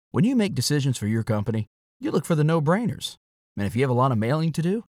When you make decisions for your company, you look for the no-brainers. And if you have a lot of mailing to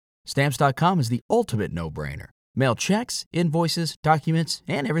do, Stamps.com is the ultimate no-brainer. Mail checks, invoices, documents,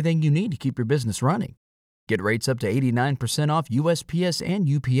 and everything you need to keep your business running. Get rates up to 89% off USPS and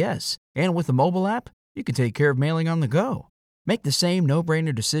UPS. And with the mobile app, you can take care of mailing on the go. Make the same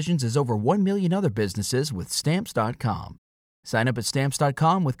no-brainer decisions as over 1 million other businesses with Stamps.com. Sign up at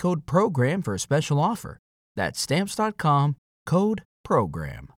Stamps.com with code PROGRAM for a special offer. That's Stamps.com, code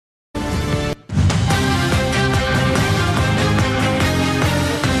PROGRAM.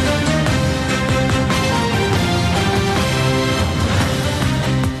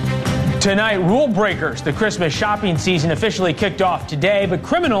 Tonight, rule breakers. The Christmas shopping season officially kicked off today, but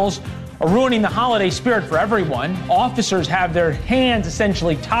criminals are ruining the holiday spirit for everyone. Officers have their hands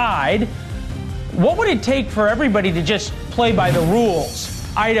essentially tied. What would it take for everybody to just play by the rules?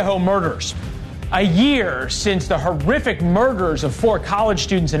 Idaho murders. A year since the horrific murders of 4 college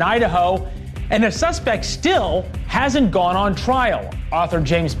students in Idaho, and the suspect still hasn't gone on trial. Author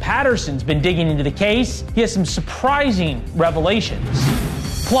James Patterson's been digging into the case. He has some surprising revelations.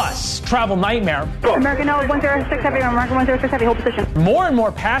 Plus, travel nightmare. American 106 Heavy, American 106 Heavy, hold position. More and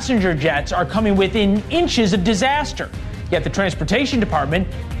more passenger jets are coming within inches of disaster. Yet the Transportation Department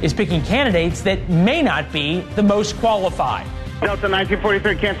is picking candidates that may not be the most qualified. Delta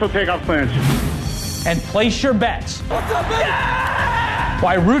 1943, cancel takeoff clearance. And place your bets. What's up, man? Yeah!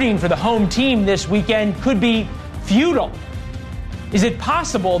 Why rooting for the home team this weekend could be futile. Is it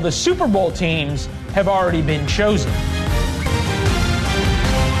possible the Super Bowl teams have already been chosen?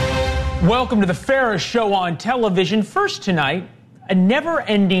 Welcome to the fairest show on television. First tonight, a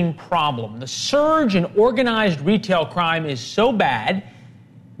never-ending problem. The surge in organized retail crime is so bad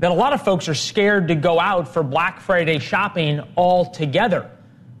that a lot of folks are scared to go out for Black Friday shopping altogether.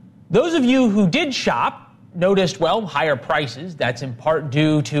 Those of you who did shop noticed, higher prices. That's in part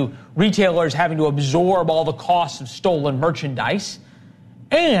due to retailers having to absorb all the costs of stolen merchandise.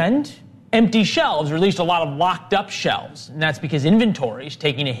 And empty shelves, or at least a lot of locked up shelves. And that's because inventory is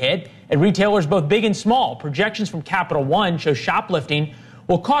taking a hit at retailers both big and small. Projections from Capital One show shoplifting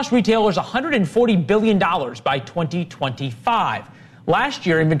will cost retailers $140 billion by 2025. Last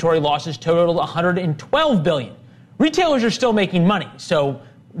year, inventory losses totaled $112 billion. Retailers are still making money, so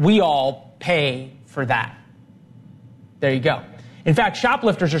we all pay for that. There you go. In fact,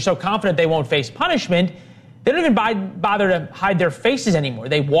 shoplifters are so confident they won't face punishment, they don't even bother to hide their faces anymore.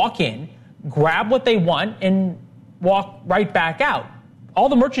 They walk in, grab what they want, and walk right back out. All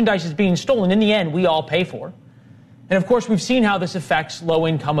the merchandise is being stolen. In the end, we all pay for. And of course, we've seen how this affects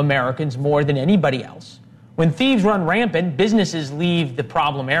low-income Americans more than anybody else. When thieves run rampant, businesses leave the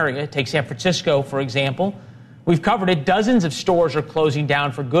problem area. Take San Francisco, for example. We've covered it. Dozens of stores are closing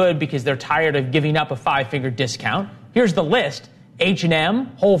down for good because they're tired of giving up a 5-figure discount. Here's the list. H&M,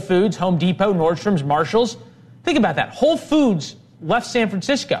 Whole Foods, Home Depot, Nordstrom's, Marshall's. Think about that. Whole Foods left San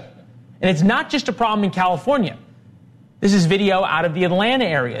Francisco. And it's not just a problem in California. This is video out of the Atlanta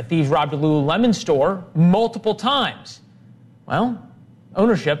area. Thieves robbed a Lululemon store multiple times. Well,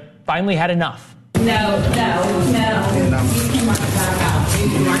 ownership finally had enough. No. You can march back out. You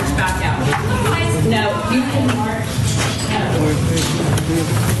can march back out. No, you can march.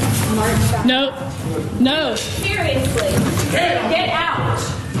 March back. No. Seriously. Get out.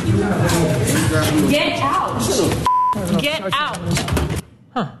 Get out. Get out.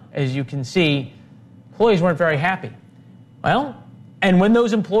 As you can see, employees weren't very happy. Well, and when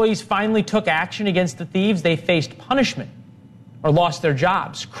those employees finally took action against the thieves, they faced punishment or lost their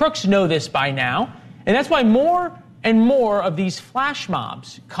jobs. Crooks know this by now, and that's why more and more of these flash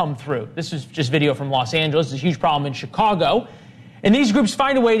mobs come through. This is just video from Los Angeles. It's a huge problem in Chicago. And these groups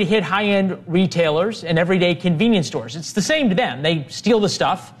find a way to hit high-end retailers and everyday convenience stores. It's the same to them. They steal the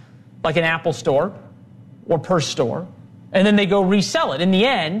stuff, like an Apple store or Purse store, and then they go resell it. In the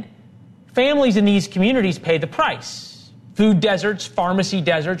end, families in these communities pay the price. Food deserts, pharmacy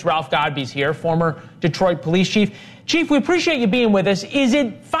deserts. Ralph Godbee's here, former Detroit police chief. Chief, we appreciate you being with us. Is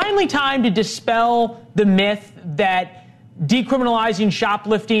it finally time to dispel the myth that decriminalizing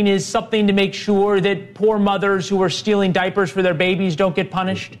shoplifting is something to make sure that poor mothers who are stealing diapers for their babies don't get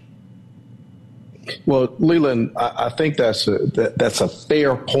punished? Well, Leland, I think that's a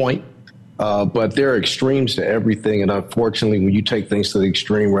fair point, but there are extremes to everything. And unfortunately, when you take things to the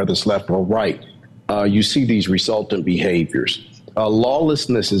extreme, whether it's left or right, you see these resultant behaviors.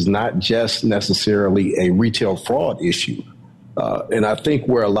 Lawlessness is not just necessarily a retail fraud issue. And I think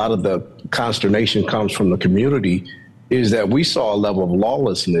where a lot of the consternation comes from the community is that we saw a level of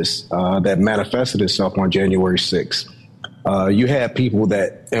lawlessness that manifested itself on January 6th. You had people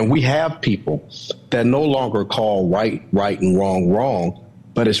and we have people that no longer call right and wrong,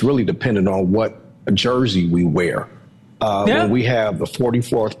 but it's really dependent on what jersey we wear. When we have the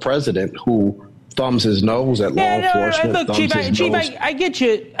 44th president who thumbs his nose at law enforcement. Look, Chief, I get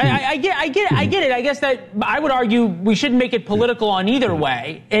you. I get it. I guess that I would argue we shouldn't make it political on either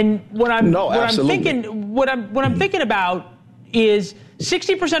way. And what I'm thinking about is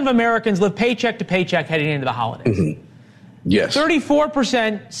 60% of Americans live paycheck to paycheck heading into the holidays. Mm-hmm. Yes.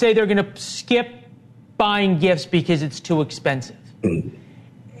 34% say they're going to skip buying gifts because it's too expensive. Mm-hmm.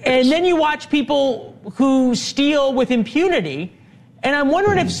 And then you watch people who steal with impunity. And I'm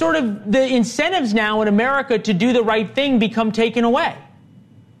wondering if sort of the incentives now in America to do the right thing become taken away.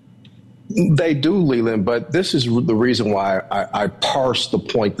 They do, Leland, but this is the reason why I parsed the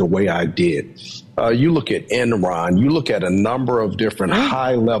point the way I did. You look at Enron, you look at a number of different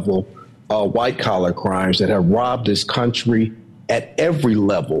high-level white-collar crimes that have robbed this country at every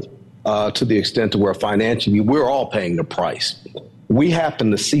level to the extent to where financially we're all paying the price. We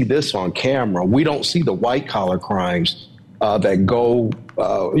happen to see this on camera. We don't see the white-collar crimes that go,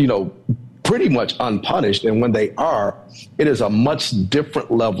 pretty much unpunished. And when they are, it is a much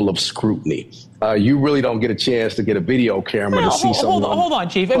different level of scrutiny. You really don't get a chance to get a video camera to see someone. Hold on,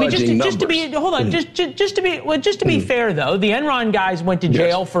 Chief. I mean, just to be fair, though, the Enron guys went to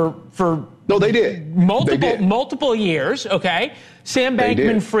jail for no, they did multiple years. Okay, Sam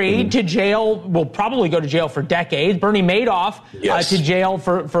Bankman-Fried to jail. Will probably go to jail for decades. Bernie Madoff to jail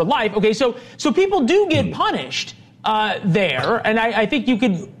for life. Okay, so people do get punished there, and I think you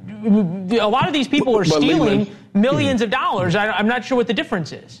could. A lot of these people are stealing millions of dollars. I'm not sure what the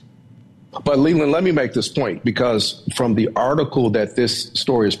difference is. But Leland, let me make this point, because from the article that this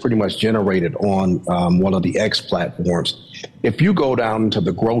story is pretty much generated on one of the X platforms, if you go down to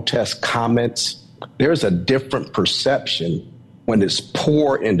the grotesque comments, there's a different perception when it's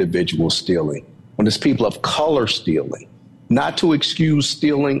poor individuals stealing, when it's people of color stealing. Not to excuse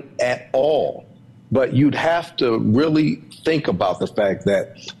stealing at all, but you'd have to really think about the fact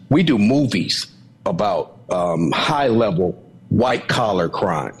that we do movies about high-level white-collar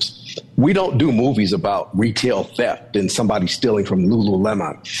crimes. We don't do movies about retail theft and somebody stealing from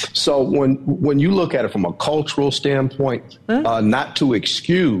Lululemon. So when you look at it from a cultural standpoint, not to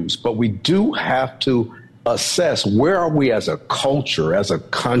excuse, but we do have to assess where are we as a culture, as a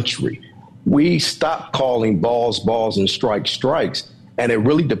country. We stop calling balls, balls, and strikes, strikes. And it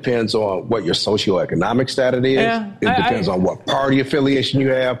really depends on what your socioeconomic status is. It depends on what party affiliation you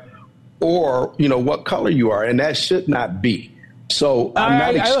have or, what color you are. And that should not be. So I'm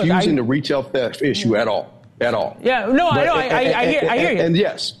not excusing the retail theft issue at all. Yeah, no, I know. I hear you. And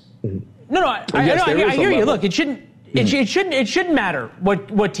yes. I hear you. Look, it shouldn't matter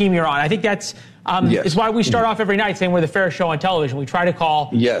what team you're on. I think that's it's why we start off every night saying we're the fairest show on television. We try to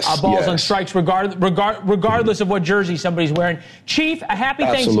call balls on strikes regardless of what jersey somebody's wearing. Chief, a happy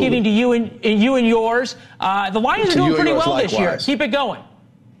Thanksgiving to you and yours. The Lions are doing pretty well this year. Keep it going.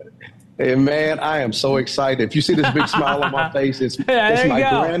 Hey, man, I am so excited. If you see this big smile on my face, it's my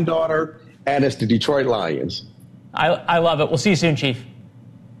granddaughter, and it's the Detroit Lions. I love it. We'll see you soon, Chief.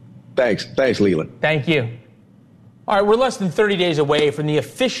 Thanks, Leland. Thank you. All right, we're less than 30 days away from the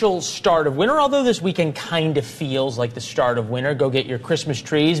official start of winter, although this weekend kind of feels like the start of winter. Go get your Christmas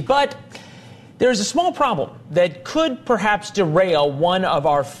trees. But there's a small problem that could perhaps derail one of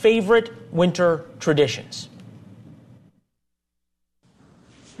our favorite winter traditions.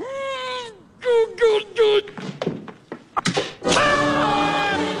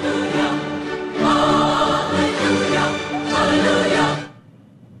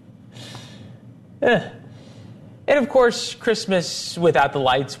 And of course, Christmas without the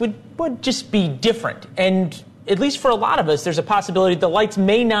lights would just be different. And at least for a lot of us, there's a possibility the lights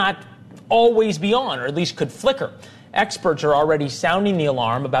may not always be on, or at least could flicker. Experts are already sounding the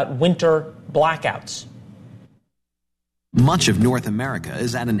alarm about winter blackouts. Much of North America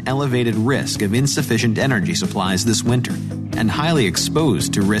is at an elevated risk of insufficient energy supplies this winter and highly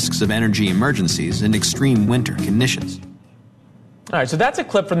exposed to risks of energy emergencies and extreme winter conditions. All right, so that's a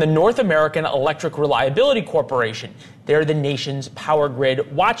clip from the North American Electric Reliability Corporation. They're the nation's power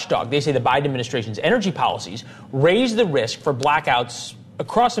grid watchdog. They say the Biden administration's energy policies raise the risk for blackouts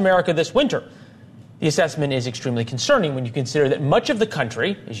across America this winter. The assessment is extremely concerning when you consider that much of the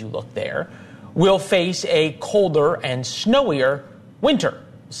country, as you look there, will face a colder and snowier winter.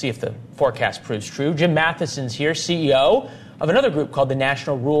 We'll see if the forecast proves true. Jim Matheson's here, CEO of another group called the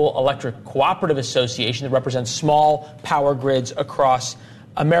National Rural Electric Cooperative Association that represents small power grids across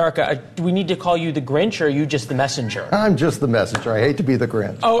America. Do we need to call you the Grinch, or are you just the messenger? I'm just the messenger. I hate to be the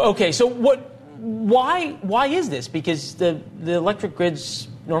Grinch. Oh, okay. So why is this? Because the electric grid's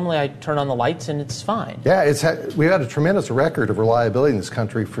normally I turn on the lights and it's fine. Yeah, we've had a tremendous record of reliability in this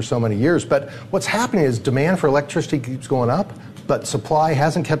country for so many years. But what's happening is demand for electricity keeps going up, but supply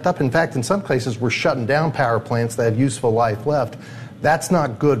hasn't kept up. In fact, in some places, we're shutting down power plants that have useful life left. That's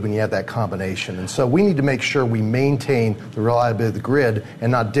not good when you have that combination. And so we need to make sure we maintain the reliability of the grid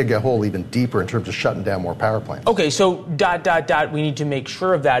and not dig a hole even deeper in terms of shutting down more power plants. Okay, so ... we need to make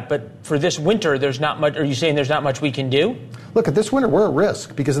sure of that. But for this winter, there's not much. Are you saying there's not much we can do? Look, at this winter, we're at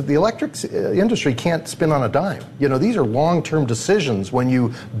risk because the electric industry can't spin on a dime. You know, these are long-term decisions when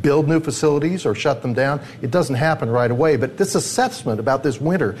you build new facilities or shut them down. It doesn't happen right away. But this assessment about this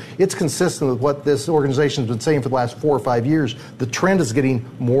winter, it's consistent with what this organization has been saying for the last 4 or 5 years. The trend is getting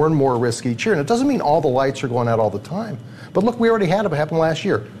more and more risk each year. And it doesn't mean all the lights are going out all the time. But look, we already had it happen last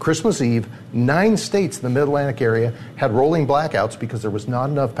year. Christmas Eve, 9 states in the Mid-Atlantic area had rolling blackouts because there was not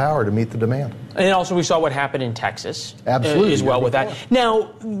enough power to meet the demand. And also we saw what happened in Texas. Absolutely. As well with that.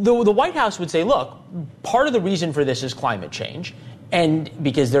 Now, the White House would say, look, part of the reason for this is climate change. And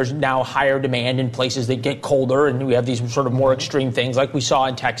because there's now higher demand in places that get colder, and we have these sort of more extreme things like we saw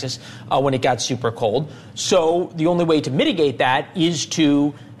in Texas when it got super cold. So the only way to mitigate that is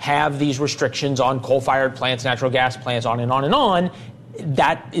to have these restrictions on coal-fired plants, natural gas plants, on and on and on.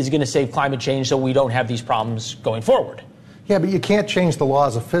 That is going to save climate change so we don't have these problems going forward. Yeah, but you can't change the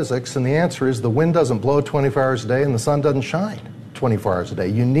laws of physics, and the answer is the wind doesn't blow 24 hours a day and the sun doesn't shine 24 hours a day.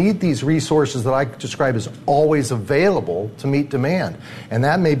 You need these resources that I describe as always available to meet demand. And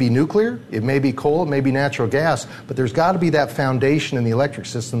that may be nuclear, it may be coal, it may be natural gas, but there's got to be that foundation in the electric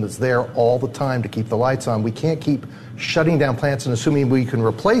system that's there all the time to keep the lights on. We can't keep shutting down plants and assuming we can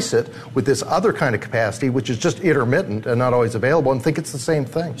replace it with this other kind of capacity, which is just intermittent and not always available, and think it's the same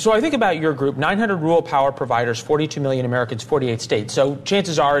thing. So I think about your group, 900 rural power providers, 42 million Americans, 48 states. So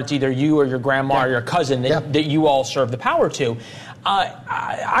chances are it's either you or your grandma or your cousin that you all serve the power to.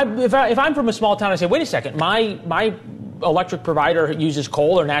 If I'm from a small town, I say, wait a second, my electric provider uses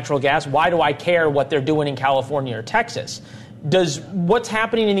coal or natural gas. Why do I care what they're doing in California or Texas? Does what's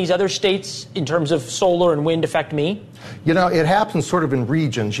happening in these other states in terms of solar and wind affect me? You know, it happens sort of in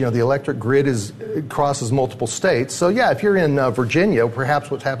regions. You know, the electric grid crosses multiple states. So, yeah, if you're in Virginia,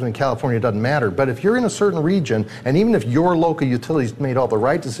 perhaps what's happening in California doesn't matter. But if you're in a certain region, and even if your local utilities made all the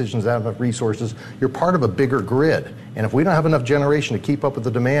right decisions, have enough resources, you're part of a bigger grid. And if we don't have enough generation to keep up with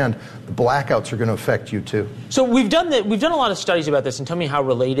the demand, the blackouts are going to affect you, too. So we've done a lot of studies about this, and tell me how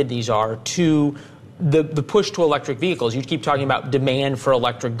related these are to the push to electric vehicles. You keep talking about demand for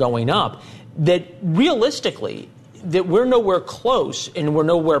electric going up, that realistically, that we're nowhere close and we're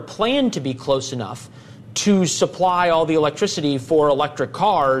nowhere planned to be close enough to supply all the electricity for electric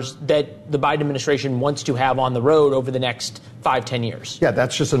cars that the Biden administration wants to have on the road over the next 5-10 years. Yeah,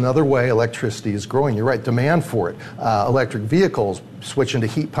 that's just another way electricity is growing. You're right, demand for it. Electric vehicles switching to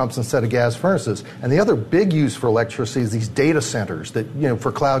heat pumps instead of gas furnaces. And the other big use for electricity is these data centers that, you know,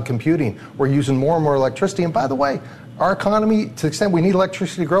 for cloud computing. We're using more and more electricity. And by the way, our economy, to the extent we need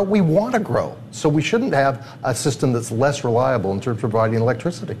electricity to grow, we want to grow. So we shouldn't have a system that's less reliable in terms of providing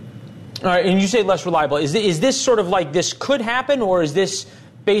electricity. All right, and you say less reliable. Is this sort of like this could happen, or is this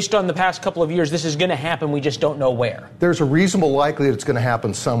based on the past couple of years, this is going to happen, we just don't know where? There's a reasonable likelihood it's going to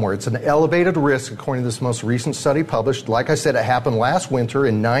happen somewhere. It's an elevated risk, according to this most recent study published. Like I said, it happened last winter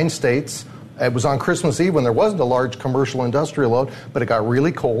in 9 states. It was on Christmas Eve when there wasn't a large commercial industrial load, but it got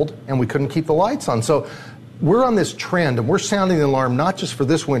really cold, and we couldn't keep the lights on. So we're on this trend, and we're sounding the alarm not just for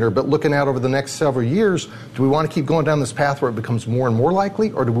this winter, but looking out over the next several years. Do we want to keep going down this path where it becomes more and more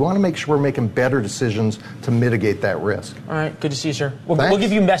likely, or do we want to make sure we're making better decisions to mitigate that risk? All right, good to see you, sir. We'll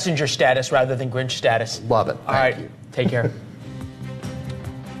give you messenger status rather than Grinch status. Love it. All right, take care.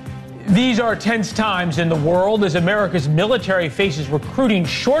 These are tense times in the world as America's military faces recruiting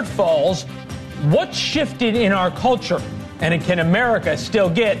shortfalls. What shifted in our culture? And can America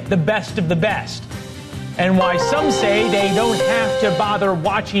still get the best of the best? And why some say they don't have to bother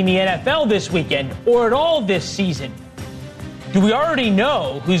watching the NFL this weekend or at all this season. Do we already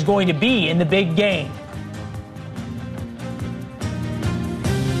know who's going to be in the big game?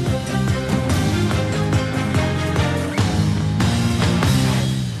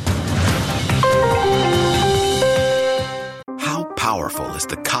 How powerful is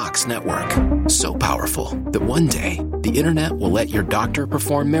the Cox network? So powerful that one day the internet will let your doctor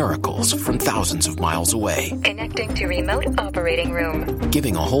perform miracles from thousands of miles away. Connecting to remote operating room.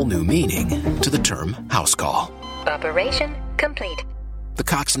 Giving a whole new meaning to the term house call. Operation complete. The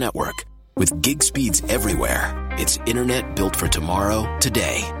Cox network. With gig speeds everywhere. It's internet built for tomorrow,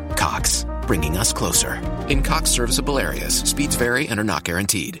 today. Cox. Bringing us closer. In Cox serviceable areas, speeds vary and are not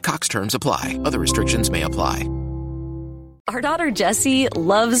guaranteed. Cox terms apply. Other restrictions may apply. Our daughter Jessie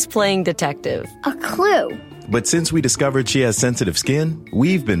loves playing detective. A clue. But since we discovered she has sensitive skin,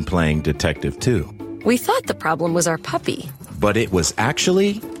 we've been playing detective too. We thought the problem was our puppy. But it was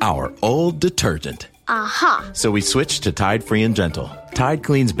actually our old detergent. Aha. So we switched to Tide Free and Gentle. Tide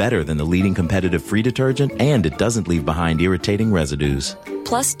cleans better than the leading competitive free detergent, and it doesn't leave behind irritating residues.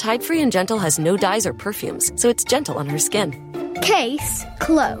 Plus, Tide Free and Gentle has no dyes or perfumes, so it's gentle on her skin. Case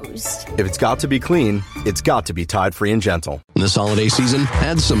closed. If it's got to be clean, it's got to be Tide Free and Gentle. This holiday season,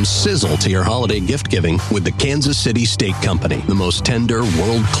 add some sizzle to your holiday gift giving with the Kansas City Steak Company. The most tender,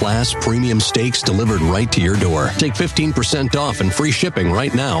 world-class premium steaks delivered right to your door. Take 15% off and free shipping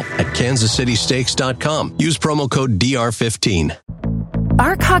right now at kansascitysteaks.com. Use promo code DR15.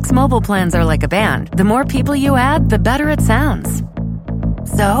 Our Cox mobile plans are like a band. The more people you add, the better it sounds.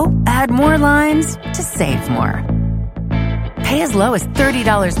 So, add more lines to save more. Pay as low as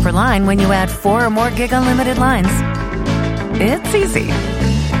 $30 per line when you add 4 or more gig unlimited lines. It's easy.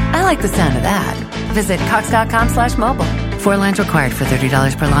 I like the sound of that. Visit cox.com/mobile. 4 lines required for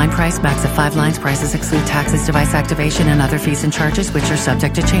 $30 per line. Price max of 5 lines. Prices exclude taxes, device activation, and other fees and charges, which are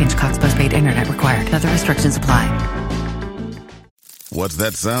subject to change. Cox postpaid internet required. Other restrictions apply. What's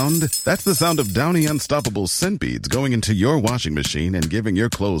that sound? That's the sound of Downy Unstoppable scent beads going into your washing machine and giving your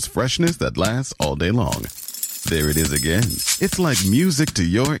clothes freshness that lasts all day long. There it is again. It's like music to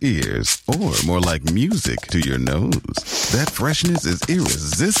your ears, or more like music to your nose. That freshness is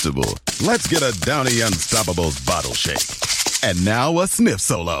irresistible. Let's get a Downy Unstoppables bottle shake. And now a sniff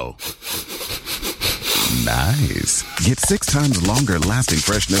solo. Nice. Get 6 times longer lasting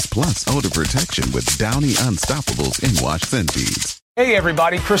freshness plus odor protection with Downy Unstoppables in-wash scent beads. Hey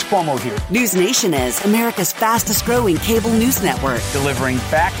everybody, Chris Cuomo here. News Nation is America's fastest growing cable news network. Delivering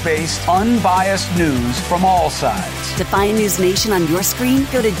fact-based, unbiased news from all sides. To find News Nation on your screen,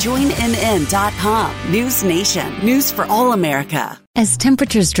 go to joinnn.com. News Nation, news for all America. As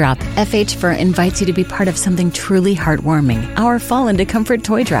temperatures drop, FH Fur invites you to be part of something truly heartwarming. Our Fall into Comfort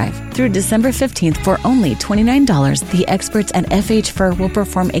Toy Drive. Through December 15th for only $29, the experts at FH Fur will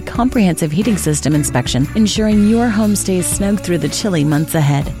perform a comprehensive heating system inspection, ensuring your home stays snug through the chilly months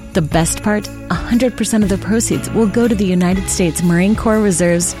ahead. The best part? 100% of the proceeds will go to the United States Marine Corps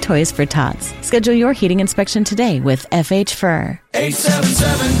Reserve's Toys for Tots. Schedule your heating inspection today with FH Fur.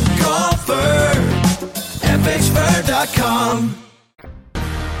 877-CALL-FUR. FHFur.com.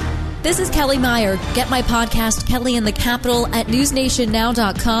 This is Kelly Meyer. Get my podcast, Kelly in the Capital, at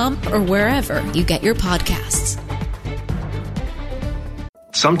newsnationnow.com or wherever you get your podcasts.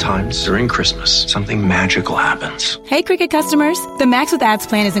 Sometimes during Christmas, something magical happens. Hey, Cricket customers. The Max with Ads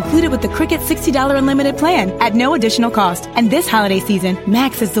plan is included with the Cricket $60 unlimited plan at no additional cost. And this holiday season,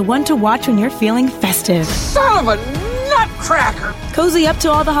 Max is the one to watch when you're feeling festive. Son of a nutcracker! Cozy up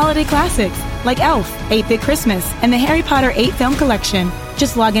to all the holiday classics, like Elf, 8-Bit Christmas, and the Harry Potter 8 film collection.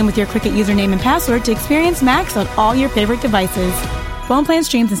 Just log in with your Cricket username and password to experience Max on all your favorite devices. Phone plan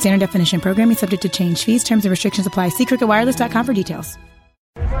streams and standard definition programming subject to change. Fees, terms, and restrictions apply. See cricketwireless.com for details.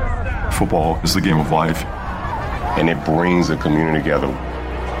 Football is the game of life, and it brings a community together.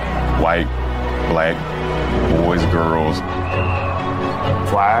 White, black, boys, girls.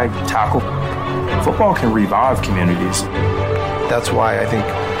 Flag, tackle. Football can revive communities. That's why I think,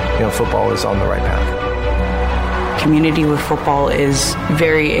 football is on the right path. Community with football is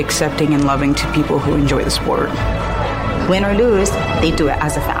very accepting and loving to people who enjoy the sport. Win or lose, they do it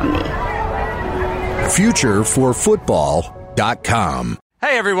as a family. Futureforfootball.com.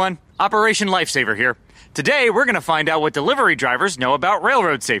 Hey everyone, Operation Lifesaver here. Today we're going to find out what delivery drivers know about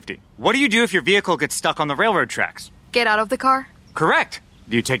railroad safety. What do you do if your vehicle gets stuck on the railroad tracks? Get out of the car? Correct.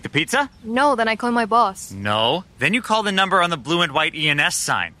 Do you take the pizza? No, then I call my boss. No. Then you call the number on the blue and white ENS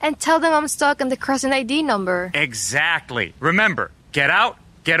sign. And tell them I'm stuck on the Crescent ID number. Exactly. Remember, get out,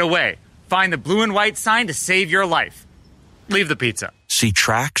 get away. Find the blue and white sign to save your life. Leave the pizza. See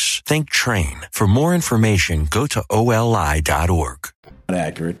tracks? Think train. For more information, go to oli.org.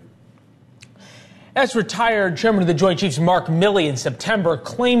 Accurate. As retired Chairman of the Joint Chiefs Mark Milley in September,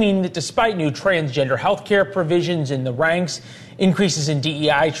 claiming that despite new transgender health care provisions in the ranks, increases in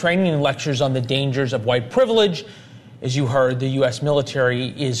DEI training and lectures on the dangers of white privilege, as you heard, the U.S. military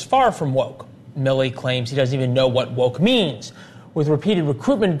is far from woke. Milley claims he doesn't even know what woke means, with repeated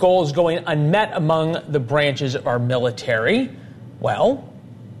recruitment goals going unmet among the branches of our military. Well,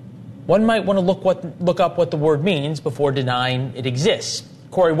 one might want to look up what the word means before denying it exists.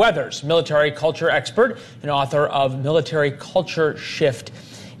 Corey Weathers, military culture expert and author of Military Culture Shift,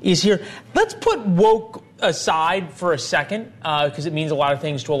 is here. Let's put woke aside for a second, because it means a lot of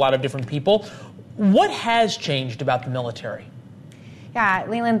things to a lot of different people. What has changed about the military? Yeah,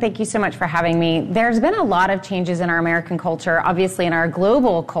 Leland, thank you so much for having me. There's been a lot of changes in our American culture. Obviously, in our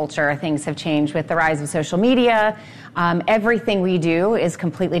global culture, things have changed with the rise of social media. Everything we do is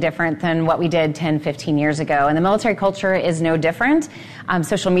completely different than what we did 10, 15 years ago. And the military culture is no different.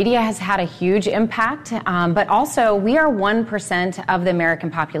 Social media has had a huge impact, but also we are 1% of the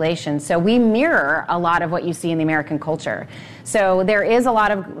American population. So we mirror a lot of what you see in the American culture. So there is a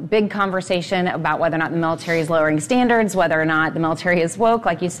lot of big conversation about whether or not the military is lowering standards, whether or not the military is woke,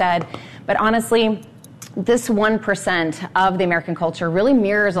 like you said. But honestly, this 1% of the American culture really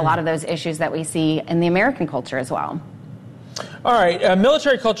mirrors a lot of those issues that we see in the American culture as well. All right,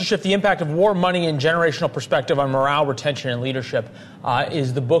 military culture shift, the impact of war, money, and generational perspective on morale, retention, and leadership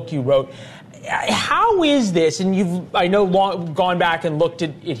is the book you wrote. How is this, and you've, I know, gone back and looked at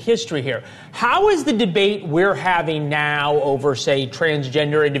history here, how is the debate we're having now over, say,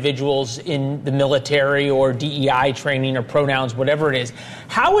 transgender individuals in the military or DEI training or pronouns, whatever it is,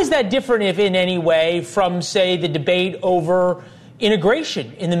 how is that different, if in any way, from, say, the debate over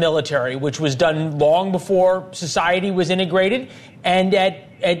integration in the military, which was done long before society was integrated and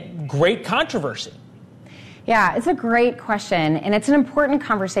at great controversy? Yeah, it's a great question, and it's an important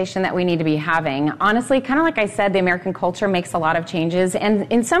conversation that we need to be having. Honestly, kind of like I said, the American culture makes a lot of changes, and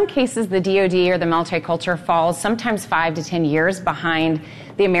in some cases, the DoD or the military culture falls sometimes 5 to 10 years behind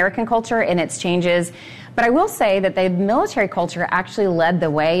the American culture in its changes. But I will say that the military culture actually led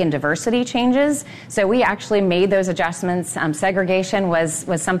the way in diversity changes. So we actually made those adjustments. Segregation was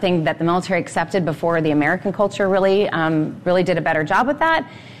something that the military accepted before the American culture really did a better job with that.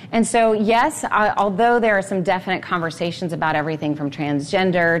 And so, yes, although there are some definite conversations about everything from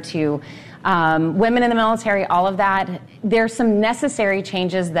transgender to women in the military, all of that, there's some necessary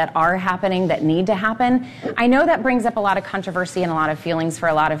changes that are happening that need to happen. I know that brings up a lot of controversy and a lot of feelings for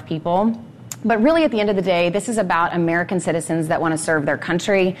a lot of people. But really, at the end of the day, this is about American citizens that want to serve their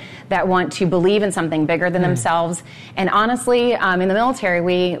country, that want to believe in something bigger than themselves. And honestly, in the military,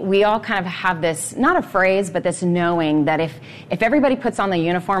 we all kind of have this, not a phrase, but this knowing that if everybody puts on the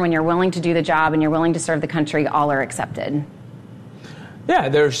uniform and you're willing to do the job and you're willing to serve the country, all are accepted. Yeah,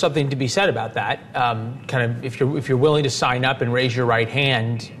 there's something to be said about that. Kind of, if you're willing to sign up and raise your right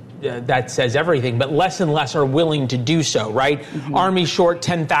hand, that says everything, but less and less are willing to do so, right? Mm-hmm. Army short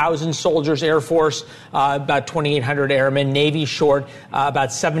 10,000 soldiers, Air Force about 2,800 airmen, Navy short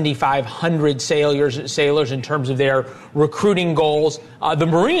about 7,500 sailors in terms of their recruiting goals. The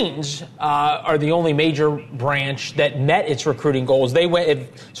Marines are the only major branch that met its recruiting goals. They have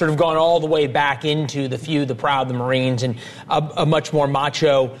sort of gone all the way back into the few, the proud, the Marines, and a much more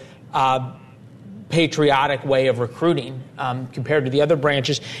macho patriotic way of recruiting compared to the other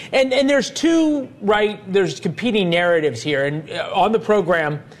branches. And there's there's competing narratives here. And on the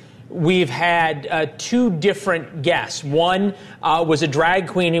program, we've had two different guests. One was a drag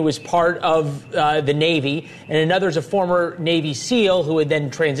queen who was part of the Navy, and another is a former Navy SEAL who had then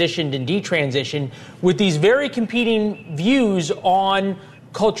transitioned and detransitioned, with these very competing views on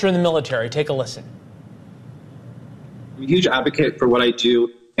culture in the military. Take a listen. I'm a huge advocate for what I do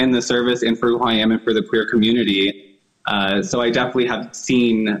in the service and for who I am and for the queer community. So I definitely have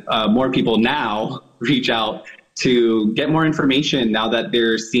seen more people now reach out to get more information now that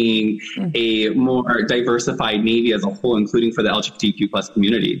they're seeing a more diversified Navy as a whole, including for the LGBTQ plus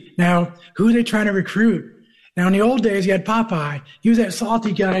community. Now, who are they trying to recruit? Now, in the old days, you had Popeye. He was that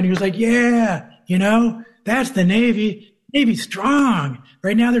salty guy, and he was like, yeah, that's the Navy. Navy's strong.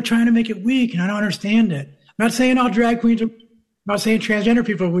 Right now, they're trying to make it weak, and I don't understand it. I'm not saying all drag queens are I'm not saying transgender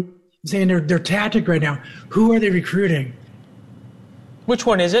people, I'm saying their tactic right now. Who are they recruiting? Which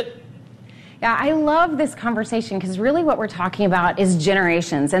one is it? Yeah, I love this conversation because really what we're talking about is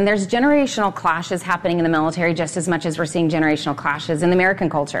generations. And there's generational clashes happening in the military just as much as we're seeing generational clashes in the American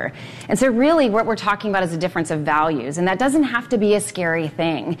culture. And so really what we're talking about is a difference of values. And that doesn't have to be a scary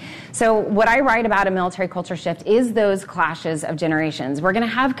thing. So what I write about a military culture shift is those clashes of generations. We're going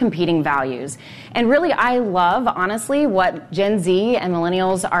to have competing values. And really I love, honestly, what Gen Z and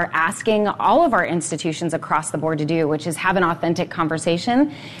millennials are asking all of our institutions across the board to do, which is have an authentic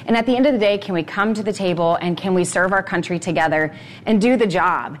conversation. And at the end of the day, can we come to the table and can we serve our country together and do the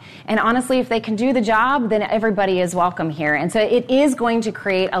job? And honestly, if they can do the job, then everybody is welcome here. And so it is going to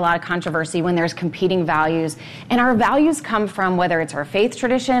create a lot of controversy when there's competing values. And our values come from whether it's our faith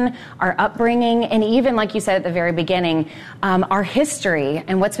tradition, our upbringing, and even, like you said at the very beginning, our history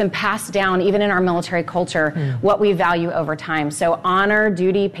and what's been passed down, even in our military culture, what we value over time. So honor,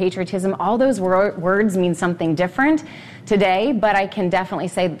 duty, patriotism, all those words mean something different today, but I can definitely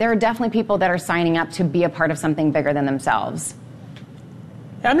say there are definitely people that are signing up to be a part of something bigger than themselves.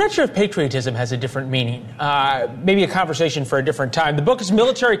 I'm not sure if patriotism has a different meaning. Maybe a conversation for a different time. The book is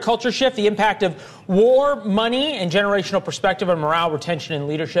Military Culture Shift, The Impact of War, Money, and Generational Perspective on Morale, Retention, and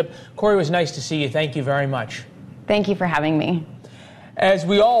Leadership. Corey, it was nice to see you. Thank you very much. Thank you for having me. As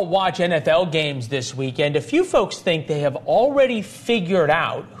we all watch NFL games this weekend, a few folks think they have already figured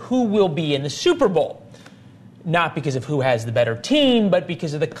out who will be in the Super Bowl. Not because of who has the better team, but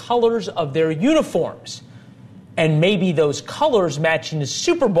because of the colors of their uniforms. And maybe those colors matching the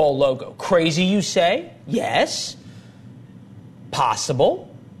Super Bowl logo. Crazy, you say? Yes.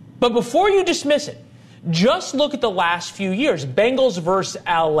 Possible. But before you dismiss it, just look at the last few years. Bengals versus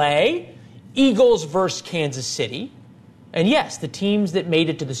LA, Eagles versus Kansas City. And yes, the teams that made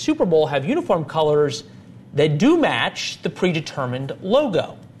it to the Super Bowl have uniform colors that do match the predetermined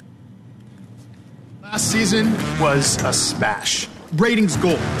logo. Last season was a smash. Ratings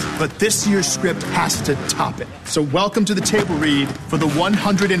gold, but this year's script has to top it. So welcome to the table read for the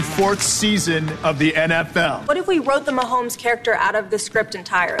 104th season of the NFL. What if we wrote the Mahomes character out of the script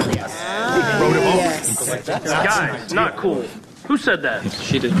entirely? Wrote him off. Guys, not cool. Who said that?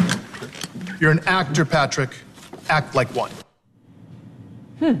 She did. You're an actor, Patrick. Act like one.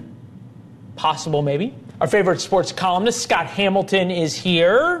 Possible, maybe. Our favorite sports columnist, Scott Hamilton, is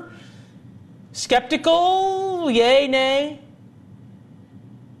here. Skeptical? Yay, nay?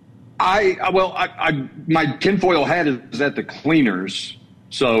 My tinfoil hat is at the cleaners,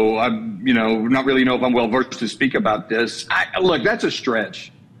 so not really know if I'm well versed to speak about this. Look, that's a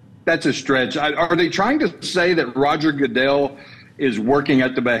stretch. That's a stretch. Are they trying to say that Roger Goodell is working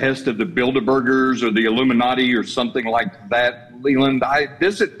at the behest of the Bilderbergers or the Illuminati or something like that, Leland?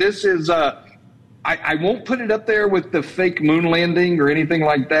 This is I won't put it up there with the fake moon landing or anything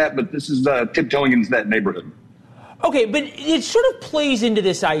like that, but this is tiptoeing into that neighborhood. Okay, but it sort of plays into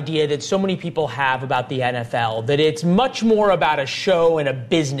this idea that so many people have about the NFL, that it's much more about a show and a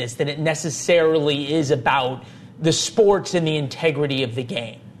business than it necessarily is about the sports and the integrity of the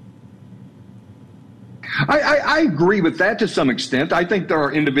game. I agree with that to some extent. I think there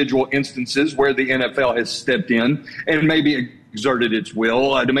are individual instances where the NFL has stepped in and maybe exerted its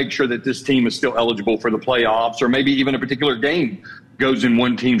will to make sure that this team is still eligible for the playoffs, or maybe even a particular game goes in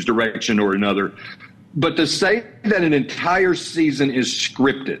one team's direction or another. But to say that an entire season is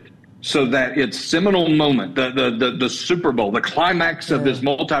scripted so that its seminal moment, the Super Bowl, the climax of this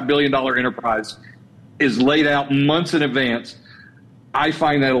multi-billion-dollar enterprise is laid out months in advance, I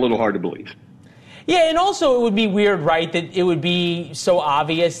find that a little hard to believe. Yeah, and also it would be weird, right, that it would be so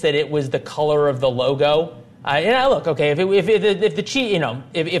obvious that it was the color of the logo. Look, okay, if the Chiefs,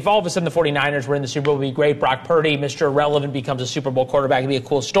 if all of a sudden the 49ers were in the Super Bowl, it would be great. Brock Purdy, Mr. Irrelevant, becomes a Super Bowl quarterback. It would be a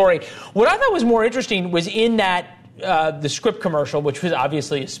cool story. What I thought was more interesting was in that the script commercial, which was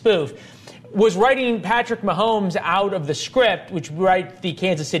obviously a spoof, was writing Patrick Mahomes out of the script, which would write the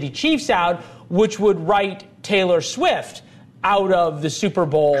Kansas City Chiefs out, which would write Taylor Swift out of the Super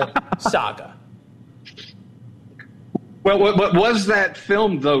Bowl saga. Well, what was that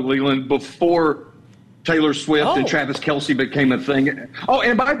filmed, though, Leland, before Taylor Swift and Travis Kelce became a thing? Oh,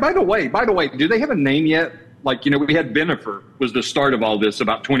 and by the way, do they have a name yet? Like, we had Bennifer was the start of all this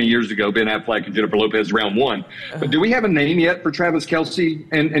about 20 years ago, Ben Affleck and Jennifer Lopez, round one. But do we have a name yet for Travis Kelce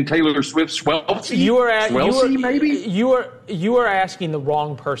and Taylor Swift? Swelsey? You are asking the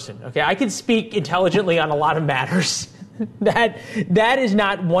wrong person. Okay, I can speak intelligently on a lot of matters. That is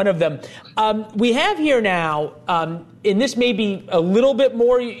not one of them. We have here now, and this may be a little bit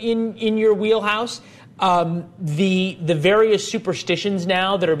more in your wheelhouse, the various superstitions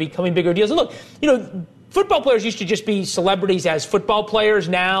now that are becoming bigger deals. And look, football players used to just be celebrities as football players.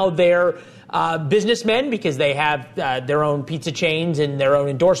 Now they're businessmen because they have their own pizza chains and their own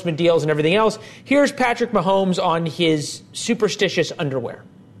endorsement deals and everything else. Here's Patrick Mahomes on his superstitious underwear.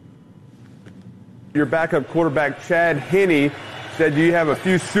 Your backup quarterback, Chad Henne, said you have a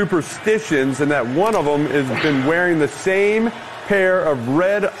few superstitions and that one of them has been wearing the same pair of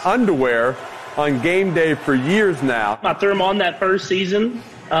red underwear on game day for years now. I threw them on that first season.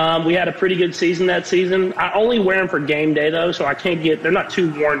 We had a pretty good season that season. I only wear them for game day, though, so I can't they're not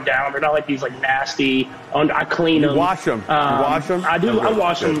too worn down. They're not like these nasty, I clean them. You wash them? Wash them? I do. I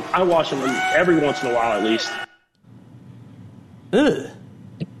wash them. I wash them every once in a while at least.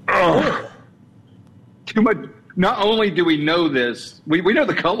 Ugh. Too much. Not only do we know this, we know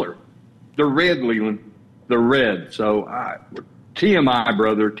the color. The red, Leland. The red. So TMI,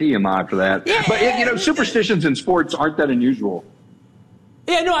 brother. TMI for that. Yeah. But, superstitions in sports aren't that unusual.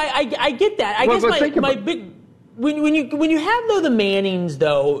 Yeah, no, I get that. I guess my big when you have the Mannings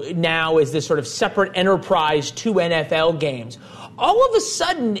though now as this sort of separate enterprise to NFL games, all of a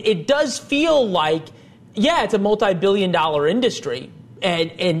sudden it does feel like it's a multi-billion-dollar industry.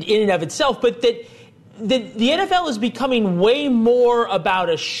 and in and of itself, but that the NFL is becoming way more about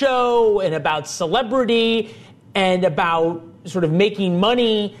a show and about celebrity and about sort of making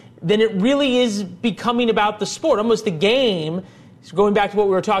money than it really is becoming about the sport. Almost the game, so going back to what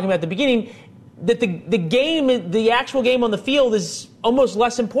we were talking about at the beginning, that the game, the actual game on the field is almost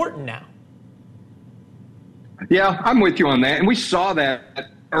less important now. Yeah, I'm with you on that. And we saw that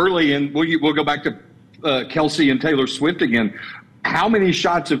early, and we'll go back to Kelsey and Taylor Swift again. How many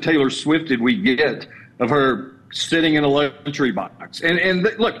shots of Taylor Swift did we get of her sitting in a luxury box? And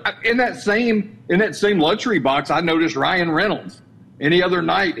look, in that same luxury box, I noticed Ryan Reynolds. Any other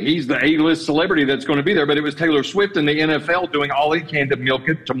night, he's the A-list celebrity that's going to be there, but it was Taylor Swift and the NFL doing all they can to milk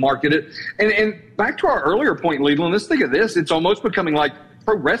it, to market it. And back to our earlier point, Leland, let's think of this. It's almost becoming like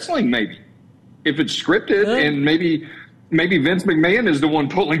pro wrestling, maybe. If it's scripted, and maybe Vince McMahon is the one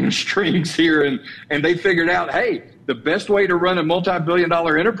pulling the strings here, and they figured out, hey, the best way to run a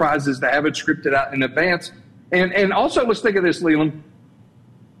multi-billion-dollar enterprise is to have it scripted out in advance. And also, let's think of this, Leland.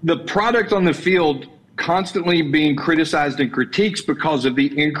 The product on the field constantly being criticized and critiqued because of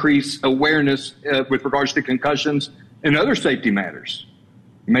the increased awareness with regards to concussions and other safety matters.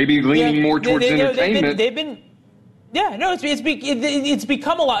 Maybe leaning more towards entertainment. It's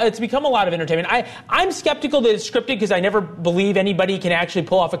become a lot. It's become a lot of entertainment. I'm skeptical that it's scripted because I never believe anybody can actually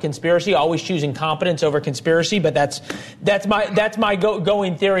pull off a conspiracy. Always choosing competence over conspiracy, but that's my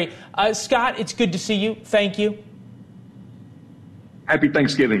going theory. Scott, it's good to see you. Thank you. Happy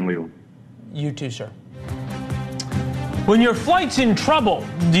Thanksgiving, Leo. You too, sir. When your flight's in trouble,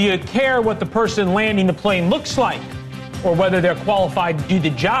 do you care what the person landing the plane looks like or whether they're qualified to do the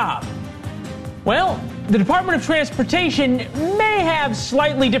job? Well, the Department of Transportation may have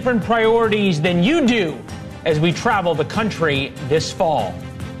slightly different priorities than you do as we travel the country this fall.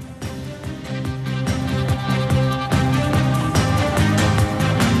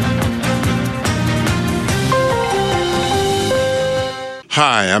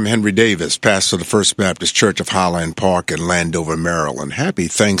 Hi, I'm Henry Davis, pastor of the First Baptist Church of Highland Park in Landover, Maryland. Happy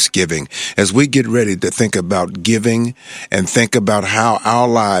Thanksgiving. As we get ready to think about giving and think about how our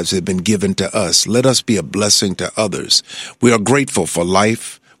lives have been given to us, let us be a blessing to others. We are grateful for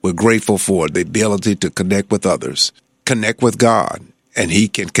life. We're grateful for the ability to connect with others, connect with God, and He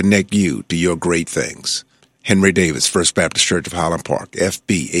can connect you to your great things. Henry Davis, First Baptist Church of Highland Park,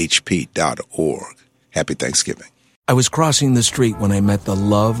 fbhp.org. Happy Thanksgiving. I was crossing the street when I met the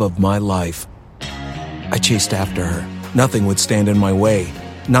love of my life. I chased after her. Nothing would stand in my way.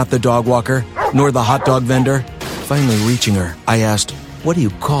 Not the dog walker, nor the hot dog vendor. Finally reaching her, I asked, "What do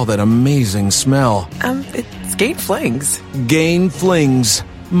you call that amazing smell?" It's Gain Flings. Gain Flings.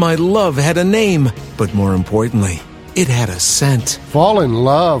 My love had a name, but more importantly, it had a scent. Fall in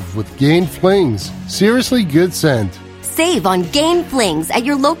love with Gain Flings. Seriously good scent. Save on Gain Flings at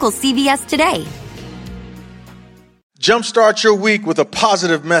your local CVS today. Jumpstart your week with a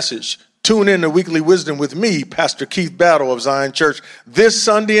positive message. Tune in to Weekly Wisdom with me, Pastor Keith Battle of Zion Church, this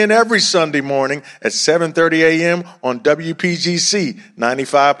Sunday and every Sunday morning at 7:30 a.m. on WPGC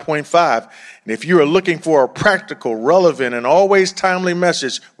 95.5. And if you are looking for a practical, relevant, and always timely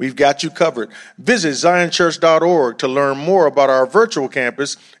message, we've got you covered. Visit zionchurch.org to learn more about our virtual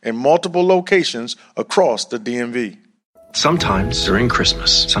campus in multiple locations across the DMV. Sometimes during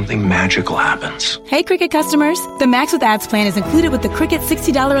Christmas, something magical happens. Hey, Cricket customers. The Max with Ads plan is included with the Cricket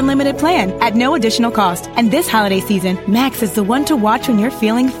 $60 unlimited plan at no additional cost. And this holiday season, Max is the one to watch when you're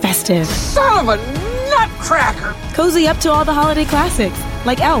feeling festive. Son of a nutcracker! Cozy up to all the holiday classics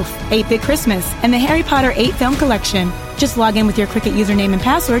like Elf, 8-Bit Christmas, and the Harry Potter 8 film collection. Just log in with your Cricket username and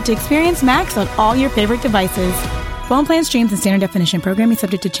password to experience Max on all your favorite devices. Phone plan streams and standard definition. Programming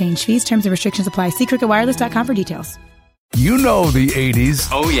subject to change. Fees, terms, and restrictions apply. See cricketwireless.com for details. You know the 80s.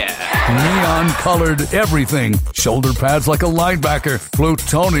 Oh, yeah. Neon-colored everything. Shoulder pads like a linebacker.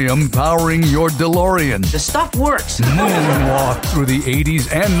 Plutonium powering your DeLorean. The stuff works. Moonwalk through the 80s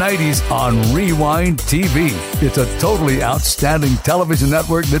and 90s on Rewind TV. It's a totally outstanding television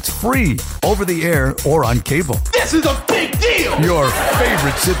network that's free, over the air, or on cable. This is a big deal! Your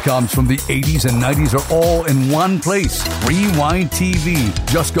favorite sitcoms from the 80s and 90s are all in one place. Rewind TV.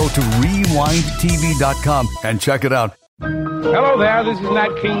 Just go to rewindtv.com and check it out. Hello there, this is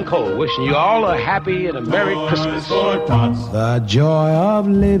Nat King Cole, wishing you all a happy and a Merry Christmas. The joy of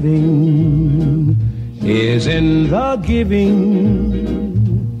living is in the giving.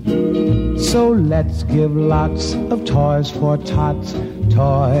 So let's give lots of toys for tots.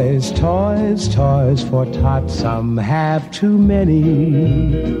 Toys, toys, toys for tots. Some have too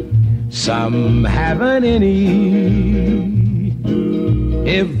many, some haven't any.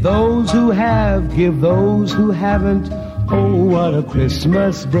 If those who have give those who haven't, Oh, what a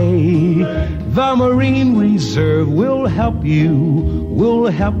Christmas day. The Marine Reserve will help you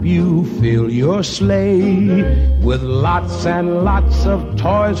fill your sleigh with lots and lots of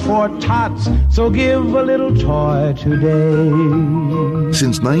toys for tots. So give a little toy today.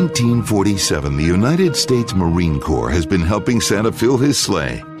 Since 1947, the United States Marine Corps has been helping Santa fill his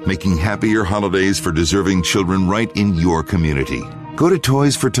sleigh, making happier holidays for deserving children right in your community. Go to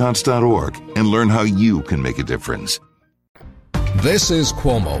toysfortots.org and learn how you can make a difference. This is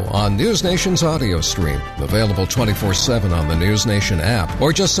Cuomo on News Nation's audio stream, available 24/7 on the News Nation app,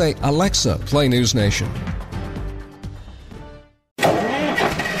 or just say, Alexa, play News Nation.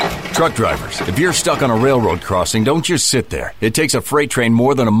 Truck drivers, if you're stuck on a railroad crossing, don't just sit there. It takes a freight train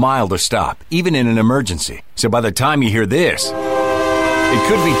more than a mile to stop, even in an emergency. So by the time you hear this, it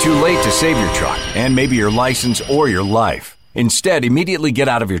could be too late to save your truck and maybe your license or your life. Instead, immediately get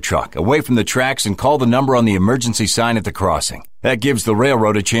out of your truck, away from the tracks, and call the number on the emergency sign at the crossing. That gives the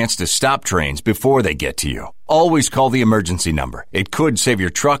railroad a chance to stop trains before they get to you. Always call the emergency number. It could save your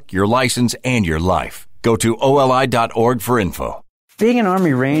truck, your license, and your life. Go to oli.org for info. Being an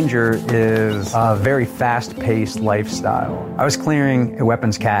Army Ranger is a very fast-paced lifestyle. I was clearing a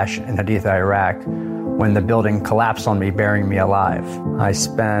weapons cache in Haditha, Iraq, when the building collapsed on me, burying me alive. I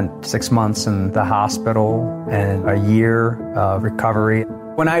spent 6 months in the hospital and a year of recovery.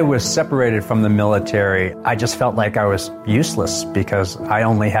 When I was separated from the military, I just felt like I was useless because I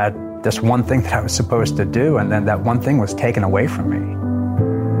only had this one thing that I was supposed to do, and then that one thing was taken away from me.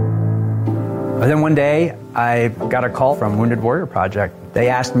 But then one day, I got a call from Wounded Warrior Project. They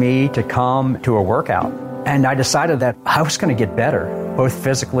asked me to come to a workout, and I decided that I was going to get better, both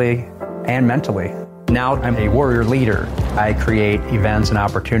physically and mentally. Now I'm a warrior leader. I create events and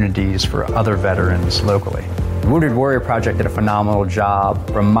opportunities for other veterans locally. The Wounded Warrior Project did a phenomenal job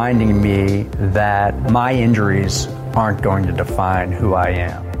reminding me that my injuries aren't going to define who I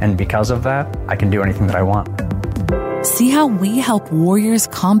am. And because of that, I can do anything that I want. See how we help warriors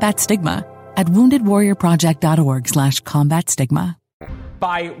combat stigma at woundedwarriorproject.org/combat stigma.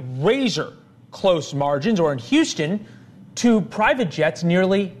 By razor close margins, or in Houston, two private jets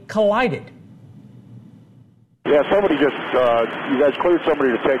nearly collided. Yeah, somebody just, you guys cleared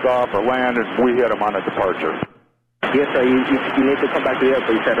somebody to take off or land, and we hit them on a departure. Yes, sir. You need to come back to the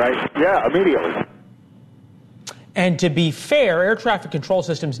airport, you said, right? Yeah, immediately. And to be fair, air traffic control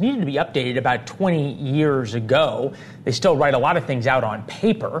systems needed to be updated about 20 years ago. They still write a lot of things out on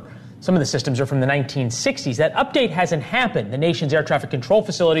paper. Some of the systems are from the 1960s. That update hasn't happened. The nation's air traffic control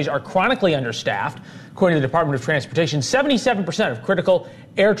facilities are chronically understaffed. According to the Department of Transportation, 77% of critical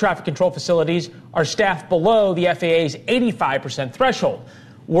air traffic control facilities are staffed below the FAA's 85% threshold.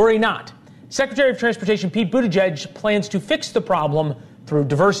 Worry not. Secretary of Transportation Pete Buttigieg plans to fix the problem through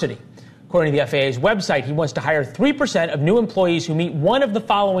diversity. According to the FAA's website, he wants to hire 3% of new employees who meet one of the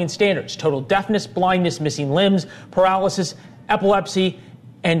following standards: total deafness, blindness, missing limbs, paralysis, epilepsy,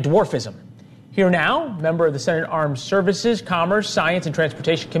 and dwarfism. Here now, member of the Senate Armed Services, Commerce, Science, and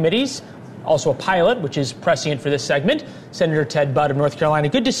Transportation Committees, also a pilot, which is prescient for this segment, Senator Ted Budd of North Carolina.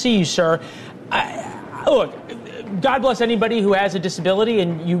 Good to see you, sir. Look, God bless anybody who has a disability,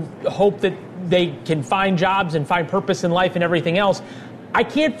 and you hope that they can find jobs and find purpose in life and everything else. I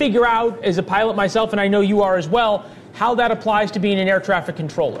can't figure out, as a pilot myself, and I know you are as well, how that applies to being an air traffic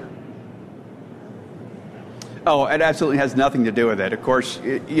controller. Oh, it absolutely has nothing to do with it. Of course,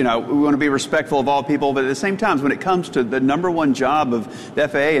 you know, we want to be respectful of all people, but at the same time, when it comes to the number one job of the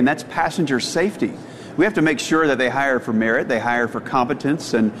FAA, and that's passenger safety, we have to make sure that they hire for merit, they hire for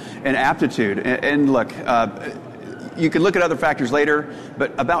competence and aptitude. And look, you can look at other factors later,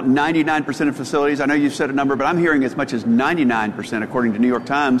 but about 99% of facilities, I know you've said a number, but I'm hearing as much as 99%, according to New York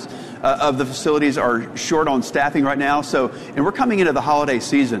Times, of the facilities are short on staffing right now. So, and we're coming into the holiday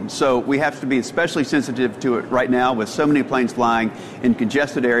season, so we have to be especially sensitive to it right now with so many planes flying in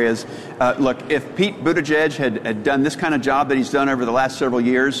congested areas. Look, if Pete Buttigieg had done this kind of job that he's done over the last several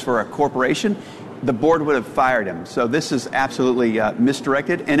years for a corporation, the board would have fired him. So this is absolutely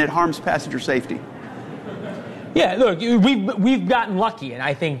misdirected, and it harms passenger safety. Yeah, look, we've gotten lucky, and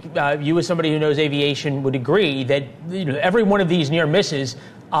I think you, as somebody who knows aviation, would agree that every one of these near misses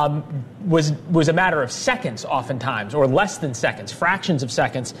was a matter of seconds, oftentimes, or less than seconds, fractions of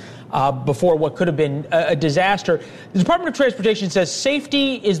seconds, before what could have been a disaster. The Department of Transportation says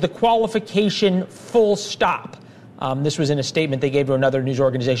safety is the qualification, full stop. This was in a statement they gave to another news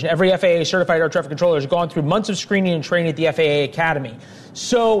organization. Every FAA certified air traffic controller has gone through months of screening and training at the FAA Academy.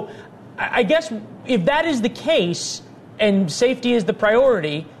 So I guess if that is the case and safety is the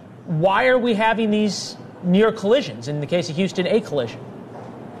priority, why are we having these near collisions? In the case of Houston, a collision.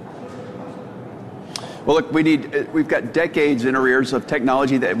 Well, look, we've got decades in arrears of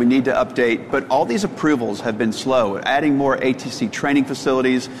technology that we need to update, but all these approvals have been slow. Adding more ATC training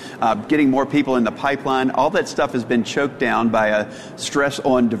facilities, getting more people in the pipeline, all that stuff has been choked down by a stress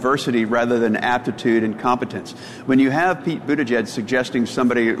on diversity rather than aptitude and competence. When you have Pete Buttigieg suggesting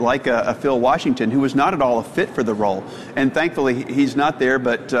somebody like a Phil Washington, who was not at all a fit for the role, and thankfully he's not there,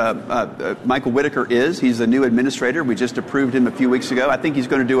 but Michael Whitaker is. He's the new administrator. We just approved him a few weeks ago. I think he's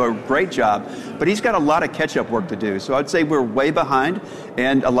going to do a great job, but he's got a lot of catch-up work to do. So I'd say we're way behind,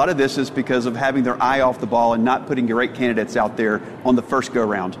 and a lot of this is because of having their eye off the ball and not putting great candidates out there on the first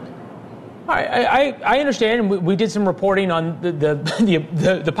go-round. I understand, and we did some reporting on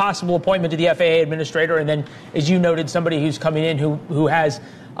the possible appointment to the FAA administrator, and then, as you noted, somebody who's coming in who has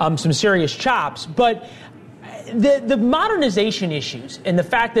some serious chops. But the modernization issues and the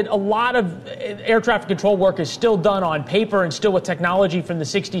fact that a lot of air traffic control work is still done on paper and still with technology from the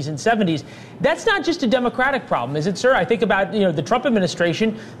 60s and 70s, that's not just a Democratic problem, is it, sir? I think about the Trump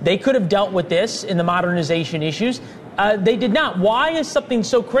administration. They could have dealt with this in the modernization issues. They did not. Why is something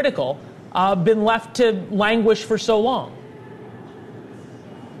so critical been left to languish for so long?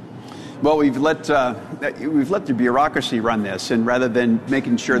 Well, we've let the bureaucracy run this, and rather than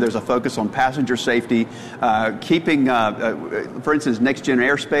making sure there's a focus on passenger safety, keeping, for instance, next-gen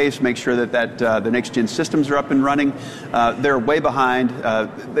airspace, make sure that the next-gen systems are up and running. They're way behind.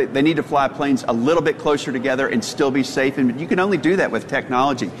 They need to fly planes a little bit closer together and still be safe, and you can only do that with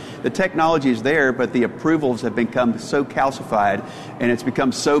technology. The technology is there, but the approvals have become so calcified, and it's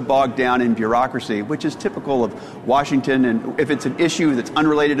become so bogged down in bureaucracy, which is typical of Washington. And if it's an issue that's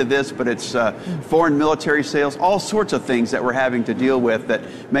unrelated to this, but it's foreign military sales, all sorts of things that we're having to deal with that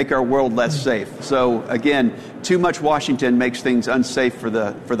make our world less safe. So again, too much Washington makes things unsafe for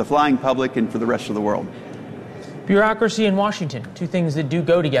the flying public and for the rest of the world. Bureaucracy and Washington, two things that do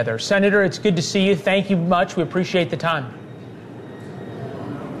go together. Senator, it's good to see you. Thank you much. We appreciate the time.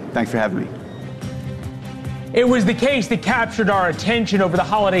 Thanks for having me. It was the case that captured our attention over the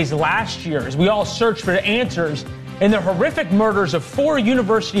holidays last year as we all searched for answers in the horrific murders of 4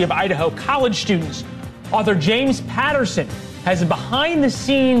 University of Idaho college students. Author James Patterson has a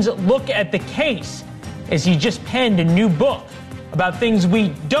behind-the-scenes look at the case as he just penned a new book about things we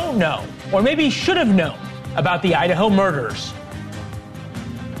don't know, or maybe should have known, about the Idaho murders.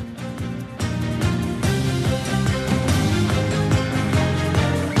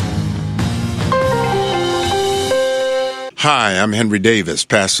 Hi, I'm Henry Davis,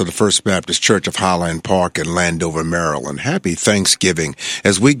 pastor of the First Baptist Church of Highland Park in Landover, Maryland. Happy Thanksgiving.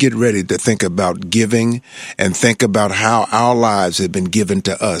 As we get ready to think about giving and think about how our lives have been given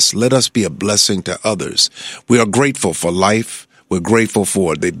to us, let us be a blessing to others. We are grateful for life. We're grateful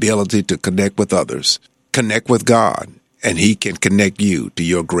for the ability to connect with others, connect with God, and He can connect you to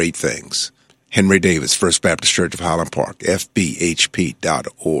your great things. Henry Davis, First Baptist Church of Highland Park,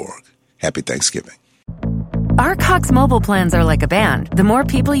 fbhp.org. Happy Thanksgiving. Our Cox mobile plans are like a band. The more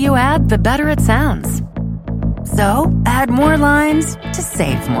people you add, the better it sounds. So, add more lines to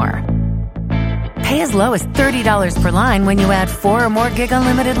save more. Pay as low as $30 per line when you add 4 or more gig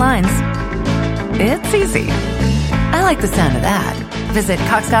unlimited lines. It's easy. I like the sound of that. Visit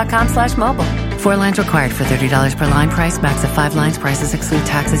cox.com/mobile. 4 lines required for $30 per line. Price max of 5 lines. Prices exclude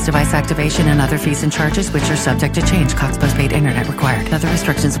taxes, device activation, and other fees and charges, which are subject to change. Cox postpaid internet required. Other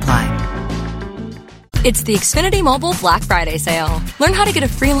restrictions apply. It's the Xfinity Mobile Black Friday sale. Learn how to get a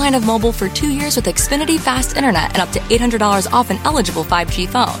free line of mobile for 2 years with Xfinity Fast Internet and up to $800 off an eligible 5G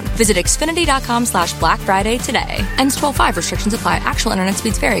phone. Visit Xfinity.com/Black Friday today. Ends 12/5. Restrictions apply. Actual internet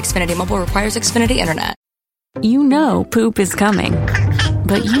speeds vary. Xfinity Mobile requires Xfinity Internet. You know poop is coming,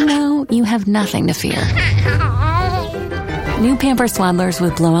 but you know you have nothing to fear. New Pampers Swaddlers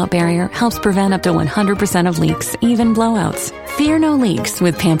with Blowout Barrier helps prevent up to 100% of leaks, even blowouts. Fear no leaks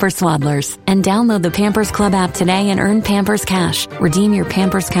with Pampers Swaddlers. And download the Pampers Club app today and earn Pampers Cash. Redeem your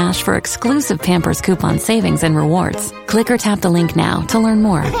Pampers Cash for exclusive Pampers coupon savings and rewards. Click or tap the link now to learn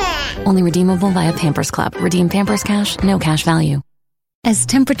more. Only redeemable via Pampers Club. Redeem Pampers Cash, no cash value. As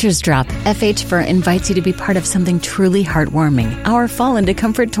temperatures drop, FH Fur invites you to be part of something truly heartwarming. Our Fall into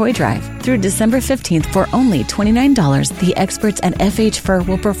Comfort Toy Drive. Through December 15th for only $29, the experts at FH Fur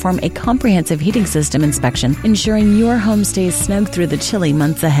will perform a comprehensive heating system inspection, ensuring your home stays snug through the chilly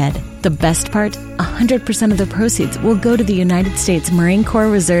months ahead. The best part? 100% of the proceeds will go to the United States Marine Corps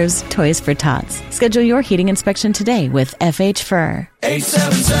Reserve's Toys for Tots. Schedule your heating inspection today with FH Fur.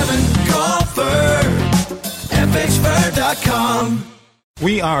 877-CALL-FUR. FHFur.com.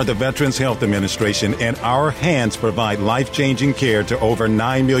 We are the Veterans Health Administration, and our hands provide life-changing care to over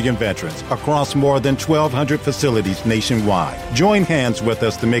 9 million veterans across more than 1,200 facilities nationwide. Join hands with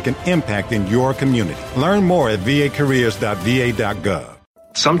us to make an impact in your community. Learn more at vacareers.va.gov.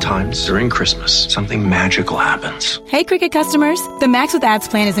 Sometimes during Christmas, something magical happens. Hey, Cricket customers. The Max with Ads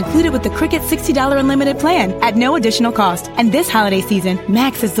plan is included with the Cricket $60 unlimited plan at no additional cost. And this holiday season,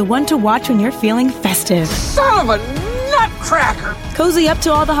 Max is the one to watch when you're feeling festive. Son of a nutcracker! Cozy up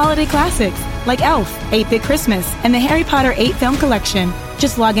to all the holiday classics like Elf, 8-Bit Christmas, and the Harry Potter 8-Film Collection.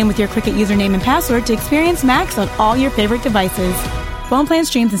 Just log in with your Cricket username and password to experience Max on all your favorite devices. Phone plan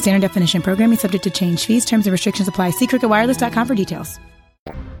streams and standard definition. Programming subject to change. Fees, terms, and restrictions apply. See cricketwireless.com for details.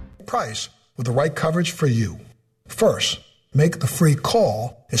 Price with the right coverage for you. First, make the free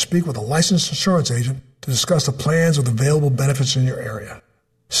call and speak with a licensed insurance agent to discuss the plans with available benefits in your area.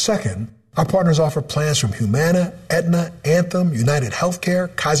 Second, our partners offer plans from Humana, Aetna, Anthem, United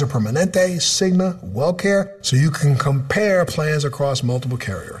Healthcare, Kaiser Permanente, Cigna, WellCare, so you can compare plans across multiple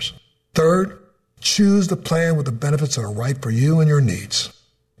carriers. Third, choose the plan with the benefits that are right for you and your needs.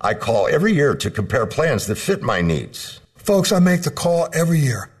 I call every year to compare plans that fit my needs. Folks, I make the call every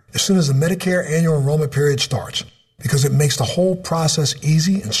year as soon as the Medicare annual enrollment period starts because it makes the whole process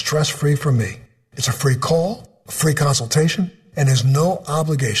easy and stress-free for me. It's a free call, a free consultation, and there's no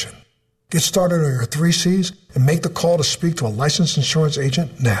obligation. Get started on your 3 C's and make the call to speak to a licensed insurance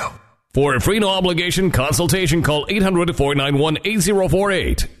agent now. For a free no-obligation consultation, call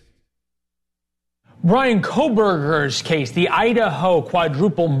 800-491-8048. Bryan Kohberger's case, the Idaho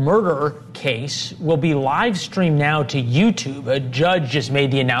quadruple murder case, will be live streamed now to YouTube. A judge just made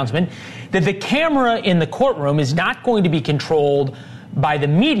the announcement that the camera in the courtroom is not going to be controlled by the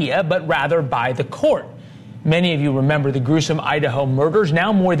media, but rather by the court. Many of you remember the gruesome Idaho murders.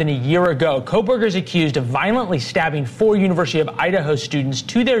 Now more than a year ago, Kohberger is accused of violently stabbing 4 University of Idaho students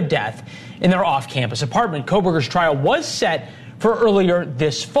to their death in their off-campus apartment. Kohberger's trial was set for earlier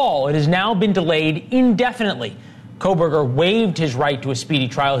this fall. It has now been delayed indefinitely. Kohberger waived his right to a speedy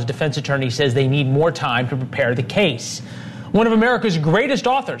trial. His defense attorney says they need more time to prepare the case. One of America's greatest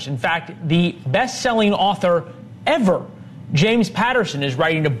authors, in fact, the best-selling author ever, James Patterson, is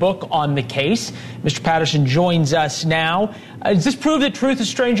writing a book on the case. Mr. Patterson joins us now. Does this prove that truth is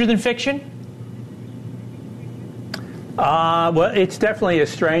stranger than fiction? Well, it's definitely as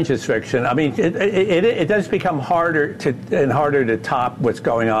strange as fiction. I mean, it does become harder to top what's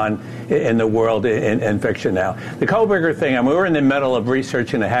going on in the world in fiction now. The Kohberger thing, I mean, we're in the middle of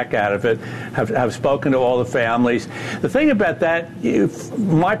researching the heck out of it, have spoken to all the families. The thing about that,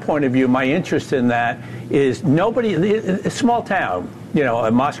 my point of view, my interest in that is nobody, a small town,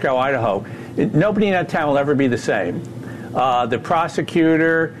 in Moscow, Idaho, nobody in that town will ever be the same. The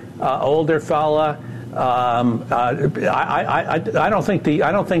prosecutor, older fella, I don't think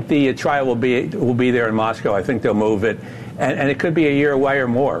the trial will be there in Moscow. I think they'll move it, and it could be a year away or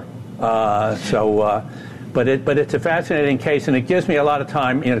more. But it's a fascinating case, and it gives me a lot of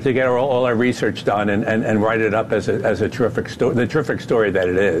time, to get all our research done and write it up as a terrific story, the terrific story that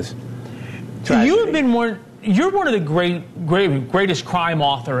it is. You have been You're one of the greatest crime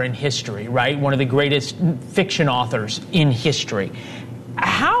author in history, right? One of the greatest fiction authors in history.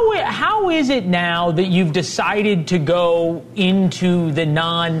 How is it now that you've decided to go into the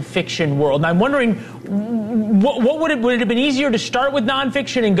nonfiction world? And I'm wondering, what would it have been easier to start with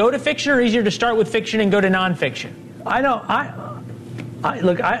nonfiction and go to fiction, or easier to start with fiction and go to nonfiction? I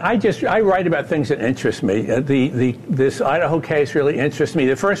write about things that interest me. This Idaho case really interests me.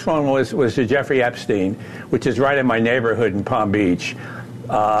 The first one was the Jeffrey Epstein, which is right in my neighborhood in Palm Beach.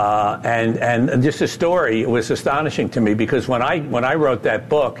 And just the story was astonishing to me because when I wrote that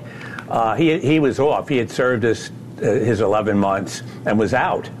book, he was off. He had served his 11 months and was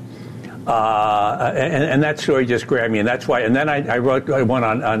out. And that story just grabbed me, and that's why. And then I wrote one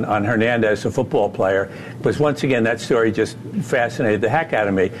on Hernandez, a football player, because once again that story just fascinated the heck out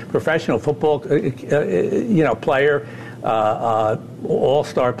of me. Professional football, player,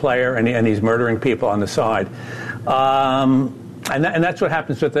 all-star player, and he's murdering people on the side. And that's what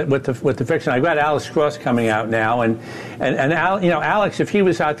happens with the fiction. I've got Alex Cross coming out now, and Alex, if he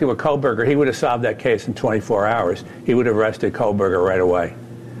was out there with Kohberger, he would have solved that case in 24 hours. He would have arrested Kohberger right away.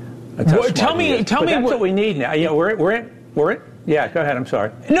 Tell me that's what we need now. We're in. Yeah, go ahead. I'm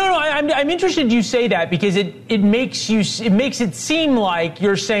sorry. No. I'm interested you say that because it makes it seem like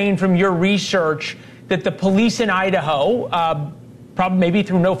you're saying from your research that the police in Idaho, probably maybe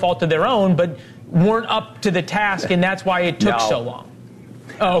through no fault of their own, but weren't up to the task, and that's why it took so long.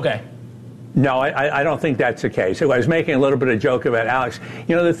 Oh, okay. No, I don't think that's the case. I was making a little bit of joke about Alex.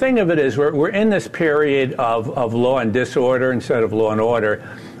 You know, the thing of it is we're in this period of law and disorder instead of law and order.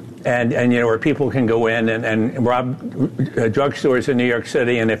 And you know, where people can go in and rob drugstores in New York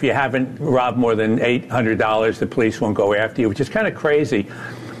City, and if you haven't robbed more than $800, the police won't go after you, which is kind of crazy.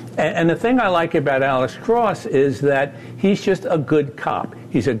 And the thing I like about Alex Cross is that he's just a good cop.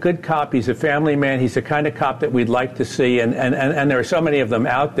 He's a good cop. He's a family man. He's the kind of cop that we'd like to see, and there are so many of them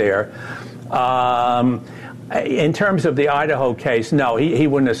out there. In terms of the Idaho case, no, he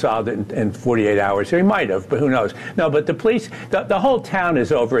wouldn't have solved it in 48 hours. Or he might have, but who knows? No, but the police, the whole town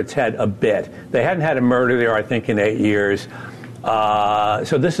is over its head a bit. They hadn't had a murder there, I think, in 8 years.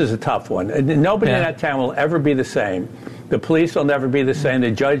 So this is a tough one. Nobody in that town will ever be the same. The police will never be the same.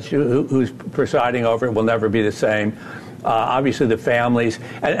 The judge who's presiding over it will never be the same. Obviously, the families,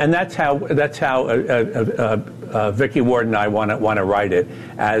 and that's how Vicki Ward and I want to write it,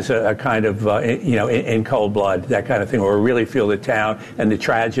 as a kind of in cold blood, that kind of thing, where we really feel the town and the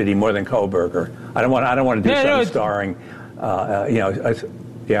tragedy more than Kohberger. I don't want to do something starring,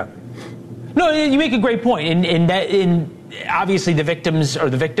 yeah. No, you make a great point. In obviously the victims are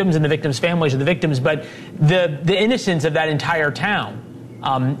the victims, and the victims' families are the victims, but the innocence of that entire town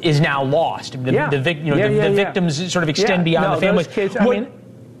is now lost. The victims sort of extend beyond the families. Kids,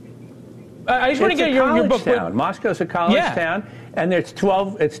 I just want to get your book. Town. Moscow's a college town, and it's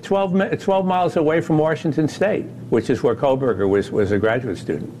 12 miles away from Washington State, which is where Kohberger was a graduate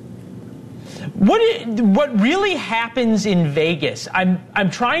student. What really happens in Vegas? I'm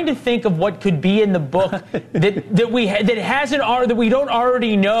trying to think of what could be in the book that we don't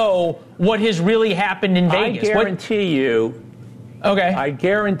already know what has really happened in Vegas. I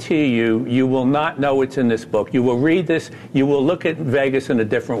guarantee you will not know what's in this book. You will read this, you will look at Vegas in a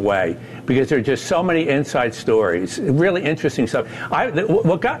different way, because there are just so many inside stories, really interesting stuff.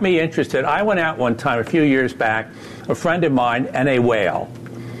 What got me interested, I went out one time a few years back, a friend of mine and a whale.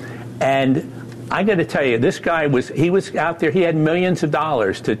 And I got to tell you, this guy was out there, he had millions of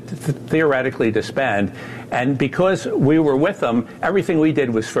dollars to theoretically to spend. And because we were with him, everything we did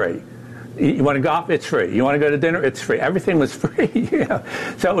was free. You want to golf? It's free. You want to go to dinner? It's free. Everything was free.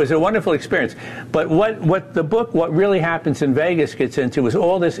 So it was a wonderful experience. But what really happens in Vegas gets into is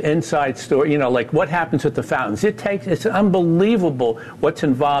all this inside story, like what happens with the fountains. It's unbelievable what's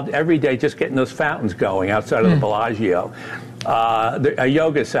involved every day just getting those fountains going outside of the Bellagio. A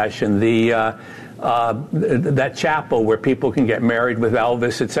yoga session, that chapel where people can get married with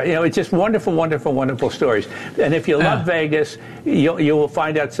Elvis. It's just wonderful, wonderful, wonderful stories. And if you love Vegas, you will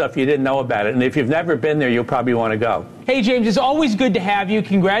find out stuff you didn't know about it. And if you've never been there, you'll probably want to go. Hey, James, it's always good to have you.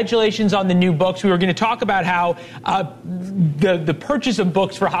 Congratulations on the new books. We were going to talk about how the purchase of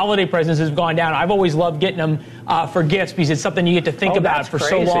books for holiday presents has gone down. I've always loved getting them for gifts, because it's something you get to think about for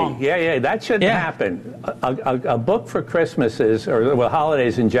crazy. So long. Yeah, that shouldn't happen. A book for Christmas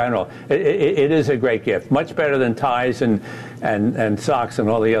holidays in general, it is a great gift. Much better than ties and socks and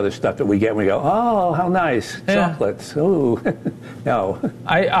all the other stuff that we get. And we go, oh, how nice. Chocolates. Ooh. No.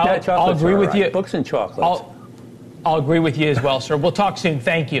 I'll agree with you. Books and chocolates. I'll agree with you as well, sir. We'll talk soon.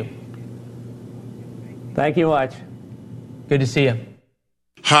 Thank you. Thank you much. Good to see you.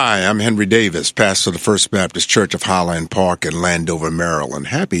 Hi, I'm Henry Davis, pastor of the First Baptist Church of Highland Park in Landover, Maryland.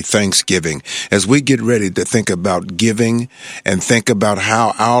 Happy Thanksgiving. As we get ready to think about giving and think about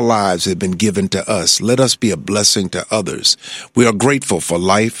how our lives have been given to us, let us be a blessing to others. We are grateful for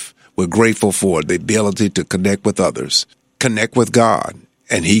life. We're grateful for the ability to connect with others. Connect with God,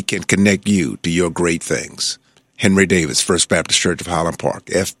 and He can connect you to your great things. Henry Davis, First Baptist Church of Highland Park,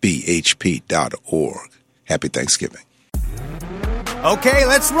 fbhp.org. Happy Thanksgiving. Okay,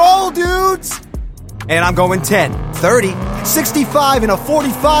 let's roll, dudes! And I'm going 10, 30, 65 in a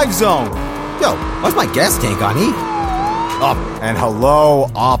 45 zone. Yo, why's my gas tank on E? Oh, and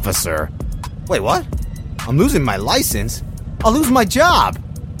hello, officer. Wait, what? I'm losing my license? I'll lose my job.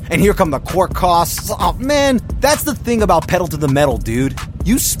 And here come the court costs. Oh, man, that's the thing about pedal to the metal, dude.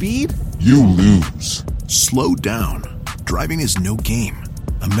 You speed, you lose. Slow down. Driving is no game.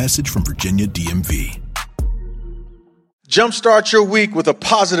 A message from Virginia DMV. Jumpstart your week with a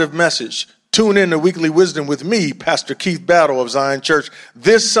positive message. Tune in to Weekly Wisdom with me, Pastor Keith Battle of Zion Church,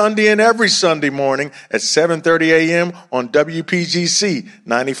 this Sunday and every Sunday morning at 7:30 a.m. on WPGC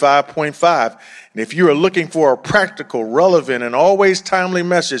 95.5. And if you are looking for a practical, relevant, and always timely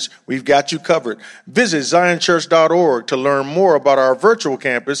message, we've got you covered. Visit zionchurch.org to learn more about our virtual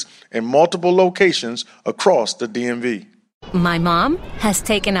campus in multiple locations across the DMV. My mom has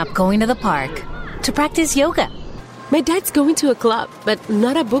taken up going to the park to practice yoga. My dad's going to a club, but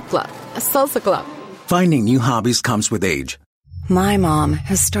not a book club, a salsa club. Finding new hobbies comes with age. My mom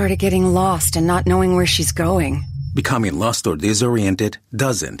has started getting lost and not knowing where she's going. Becoming lost or disoriented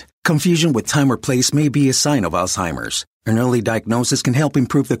doesn't. Confusion with time or place may be a sign of Alzheimer's. An early diagnosis can help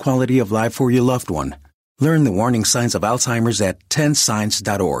improve the quality of life for your loved one. Learn the warning signs of Alzheimer's at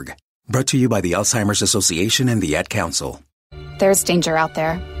 10signs.org. Brought to you by the Alzheimer's Association and the Ad Council. There's danger out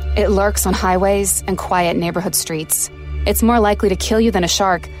there. It lurks on highways and quiet neighborhood streets. It's more likely to kill you than a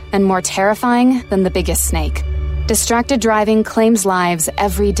shark and more terrifying than the biggest snake. Distracted driving claims lives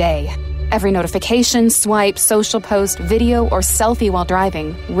every day. Every notification, swipe, social post, video, or selfie while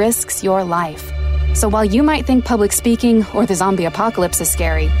driving risks your life. So while you might think public speaking or the zombie apocalypse is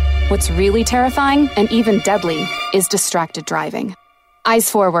scary, what's really terrifying and even deadly is distracted driving. Eyes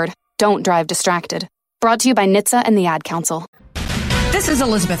forward. Don't drive distracted. Brought to you by NHTSA and the Ad Council. This is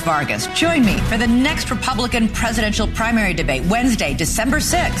Elizabeth Vargas. Join me for the next Republican presidential primary debate, Wednesday, December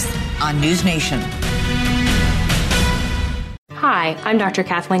 6th on News Nation. Hi, I'm Dr.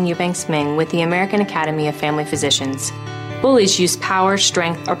 Kathleen Eubanks-Ming with the American Academy of Family Physicians. Bullies use power,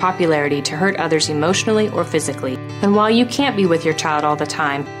 strength, or popularity to hurt others emotionally or physically. And while you can't be with your child all the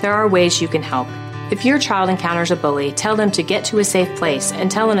time, there are ways you can help. If your child encounters a bully, tell them to get to a safe place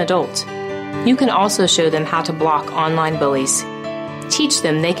and tell an adult. You can also show them how to block online bullies. Teach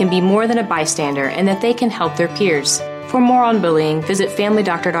them they can be more than a bystander and that they can help their peers. For more on bullying, visit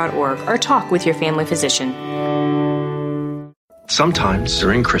FamilyDoctor.org or talk with your family physician. Sometimes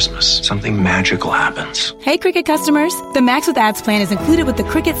during Christmas, something magical happens. Hey, Cricket customers. The Max with Ads plan is included with the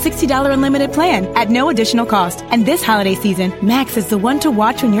Cricket $60 unlimited plan at no additional cost. And this holiday season, Max is the one to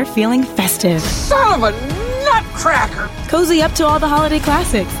watch when you're feeling festive. Son of a nutcracker! Cozy up to all the holiday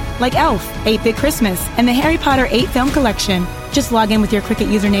classics like Elf, 8-Bit Christmas, and the Harry Potter 8 film collection. Just log in with your Cricket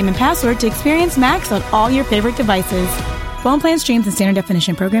username and password to experience Max on all your favorite devices. Phone plan streams and standard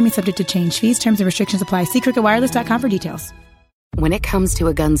definition programming subject to change. Fees, terms, and restrictions apply. See cricketwireless.com for details. When it comes to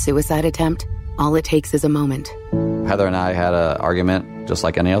a gun suicide attempt, all it takes is a moment. Heather and I had an argument just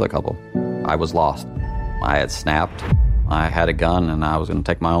like any other couple. I was lost. I had snapped. I had a gun and I was going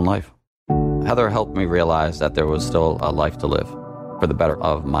to take my own life. Heather helped me realize that there was still a life to live. For the better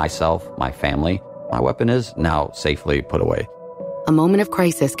of myself, my family, my weapon is now safely put away. A moment of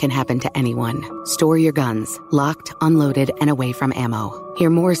crisis can happen to anyone. Store your guns, locked, unloaded, and away from ammo. Hear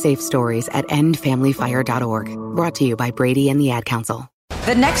more safe stories at endfamilyfire.org. Brought to you by Brady and the Ad Council.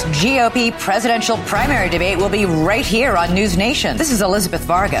 The next GOP presidential primary debate will be right here on News Nation. This is Elizabeth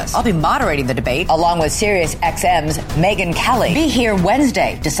Vargas. I'll be moderating the debate along with Sirius XM's Megyn Kelly. Be here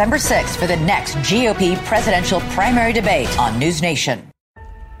Wednesday, December 6th for the next GOP presidential primary debate on News Nation.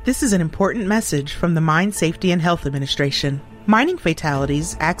 This is an important message from the Mine Safety and Health Administration. Mining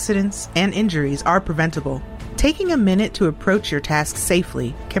fatalities, accidents, and injuries are preventable. Taking a minute to approach your task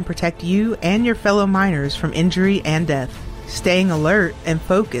safely can protect you and your fellow miners from injury and death. Staying alert and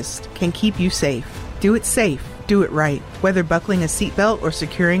focused can keep you safe. Do it safe. Do it right. Whether buckling a seatbelt or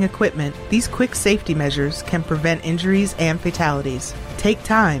securing equipment, these quick safety measures can prevent injuries and fatalities. Take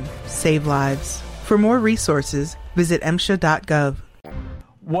time. Save lives. For more resources, visit MSHA.gov.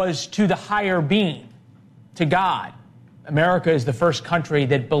 Was to the higher being, to God. America is the first country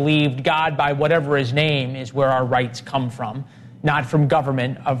that believed God, by whatever his name, is where our rights come from, not from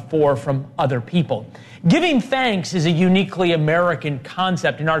government or from other people. Giving thanks is a uniquely American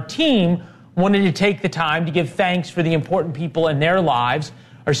concept, and our team wanted to take the time to give thanks for the important people in their lives.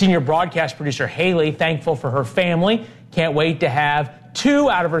 Our senior broadcast producer, Haley, thankful for her family, can't wait to have 2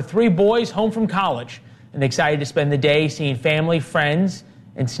 out of her 3 boys home from college, and excited to spend the day seeing family, friends,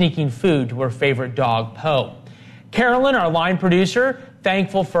 and sneaking food to her favorite dog, Poe. Carolyn, our line producer,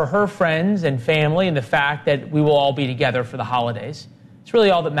 thankful for her friends and family and the fact that we will all be together for the holidays. It's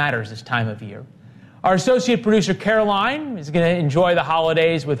really all that matters this time of year. Our associate producer, Caroline, is going to enjoy the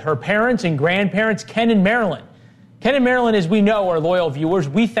holidays with her parents and grandparents, Ken and Marilyn. Ken and Marilyn, as we know, are loyal viewers.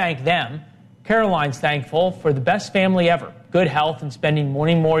 We thank them. Caroline's thankful for the best family ever, good health, and spending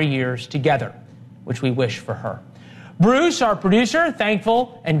many more years together, which we wish for her. Bruce, our producer,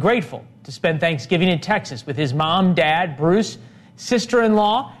 thankful and grateful to spend Thanksgiving in Texas with his mom, dad, Bruce,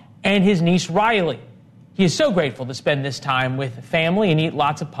 sister-in-law, and his niece, Riley. He is so grateful to spend this time with family and eat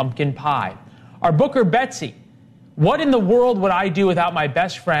lots of pumpkin pie. Our booker, Betsy. What in the world would I do without my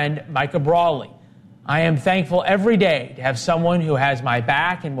best friend, Micah Brawley? I am thankful every day to have someone who has my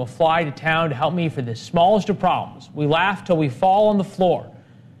back and will fly to town to help me for the smallest of problems. We laugh till we fall on the floor.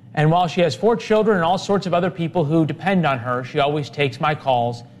 And while she has 4 children and all sorts of other people who depend on her, she always takes my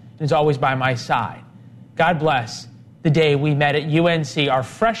calls and is always by my side. God bless the day we met at UNC, our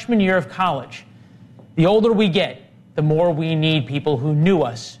freshman year of college. The older we get, the more we need people who knew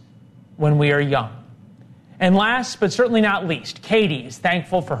us when we are young. And last, but certainly not least, Katie is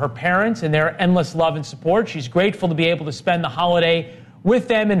thankful for her parents and their endless love and support. She's grateful to be able to spend the holiday with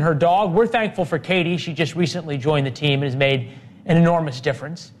them and her dog. We're thankful for Katie. She just recently joined the team and has made an enormous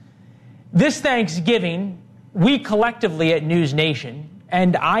difference. This Thanksgiving, we collectively at News Nation,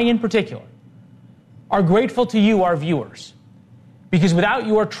 and I in particular, are grateful to you, our viewers, because without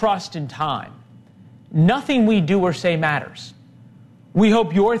your trust and time, nothing we do or say matters. We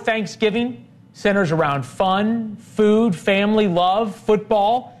hope your Thanksgiving centers around fun, food, family, love,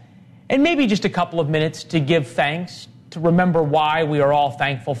 football, and maybe just a couple of minutes to give thanks, to remember why we are all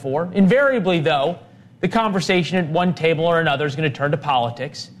thankful for. Invariably, though, the conversation at one table or another is going to turn to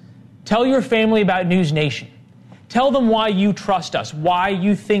politics. Tell your family about News Nation. Tell them why you trust us, why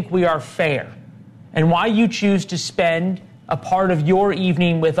you think we are fair, and why you choose to spend a part of your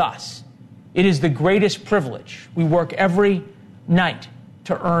evening with us. It is the greatest privilege. We work every night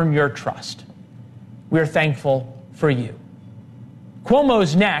to earn your trust. We are thankful for you.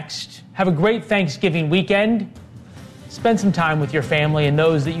 Cuomo's next. Have a great Thanksgiving weekend. Spend some time with your family and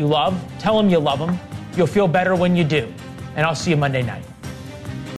those that you love. Tell them you love them. You'll feel better when you do. And I'll see you Monday night.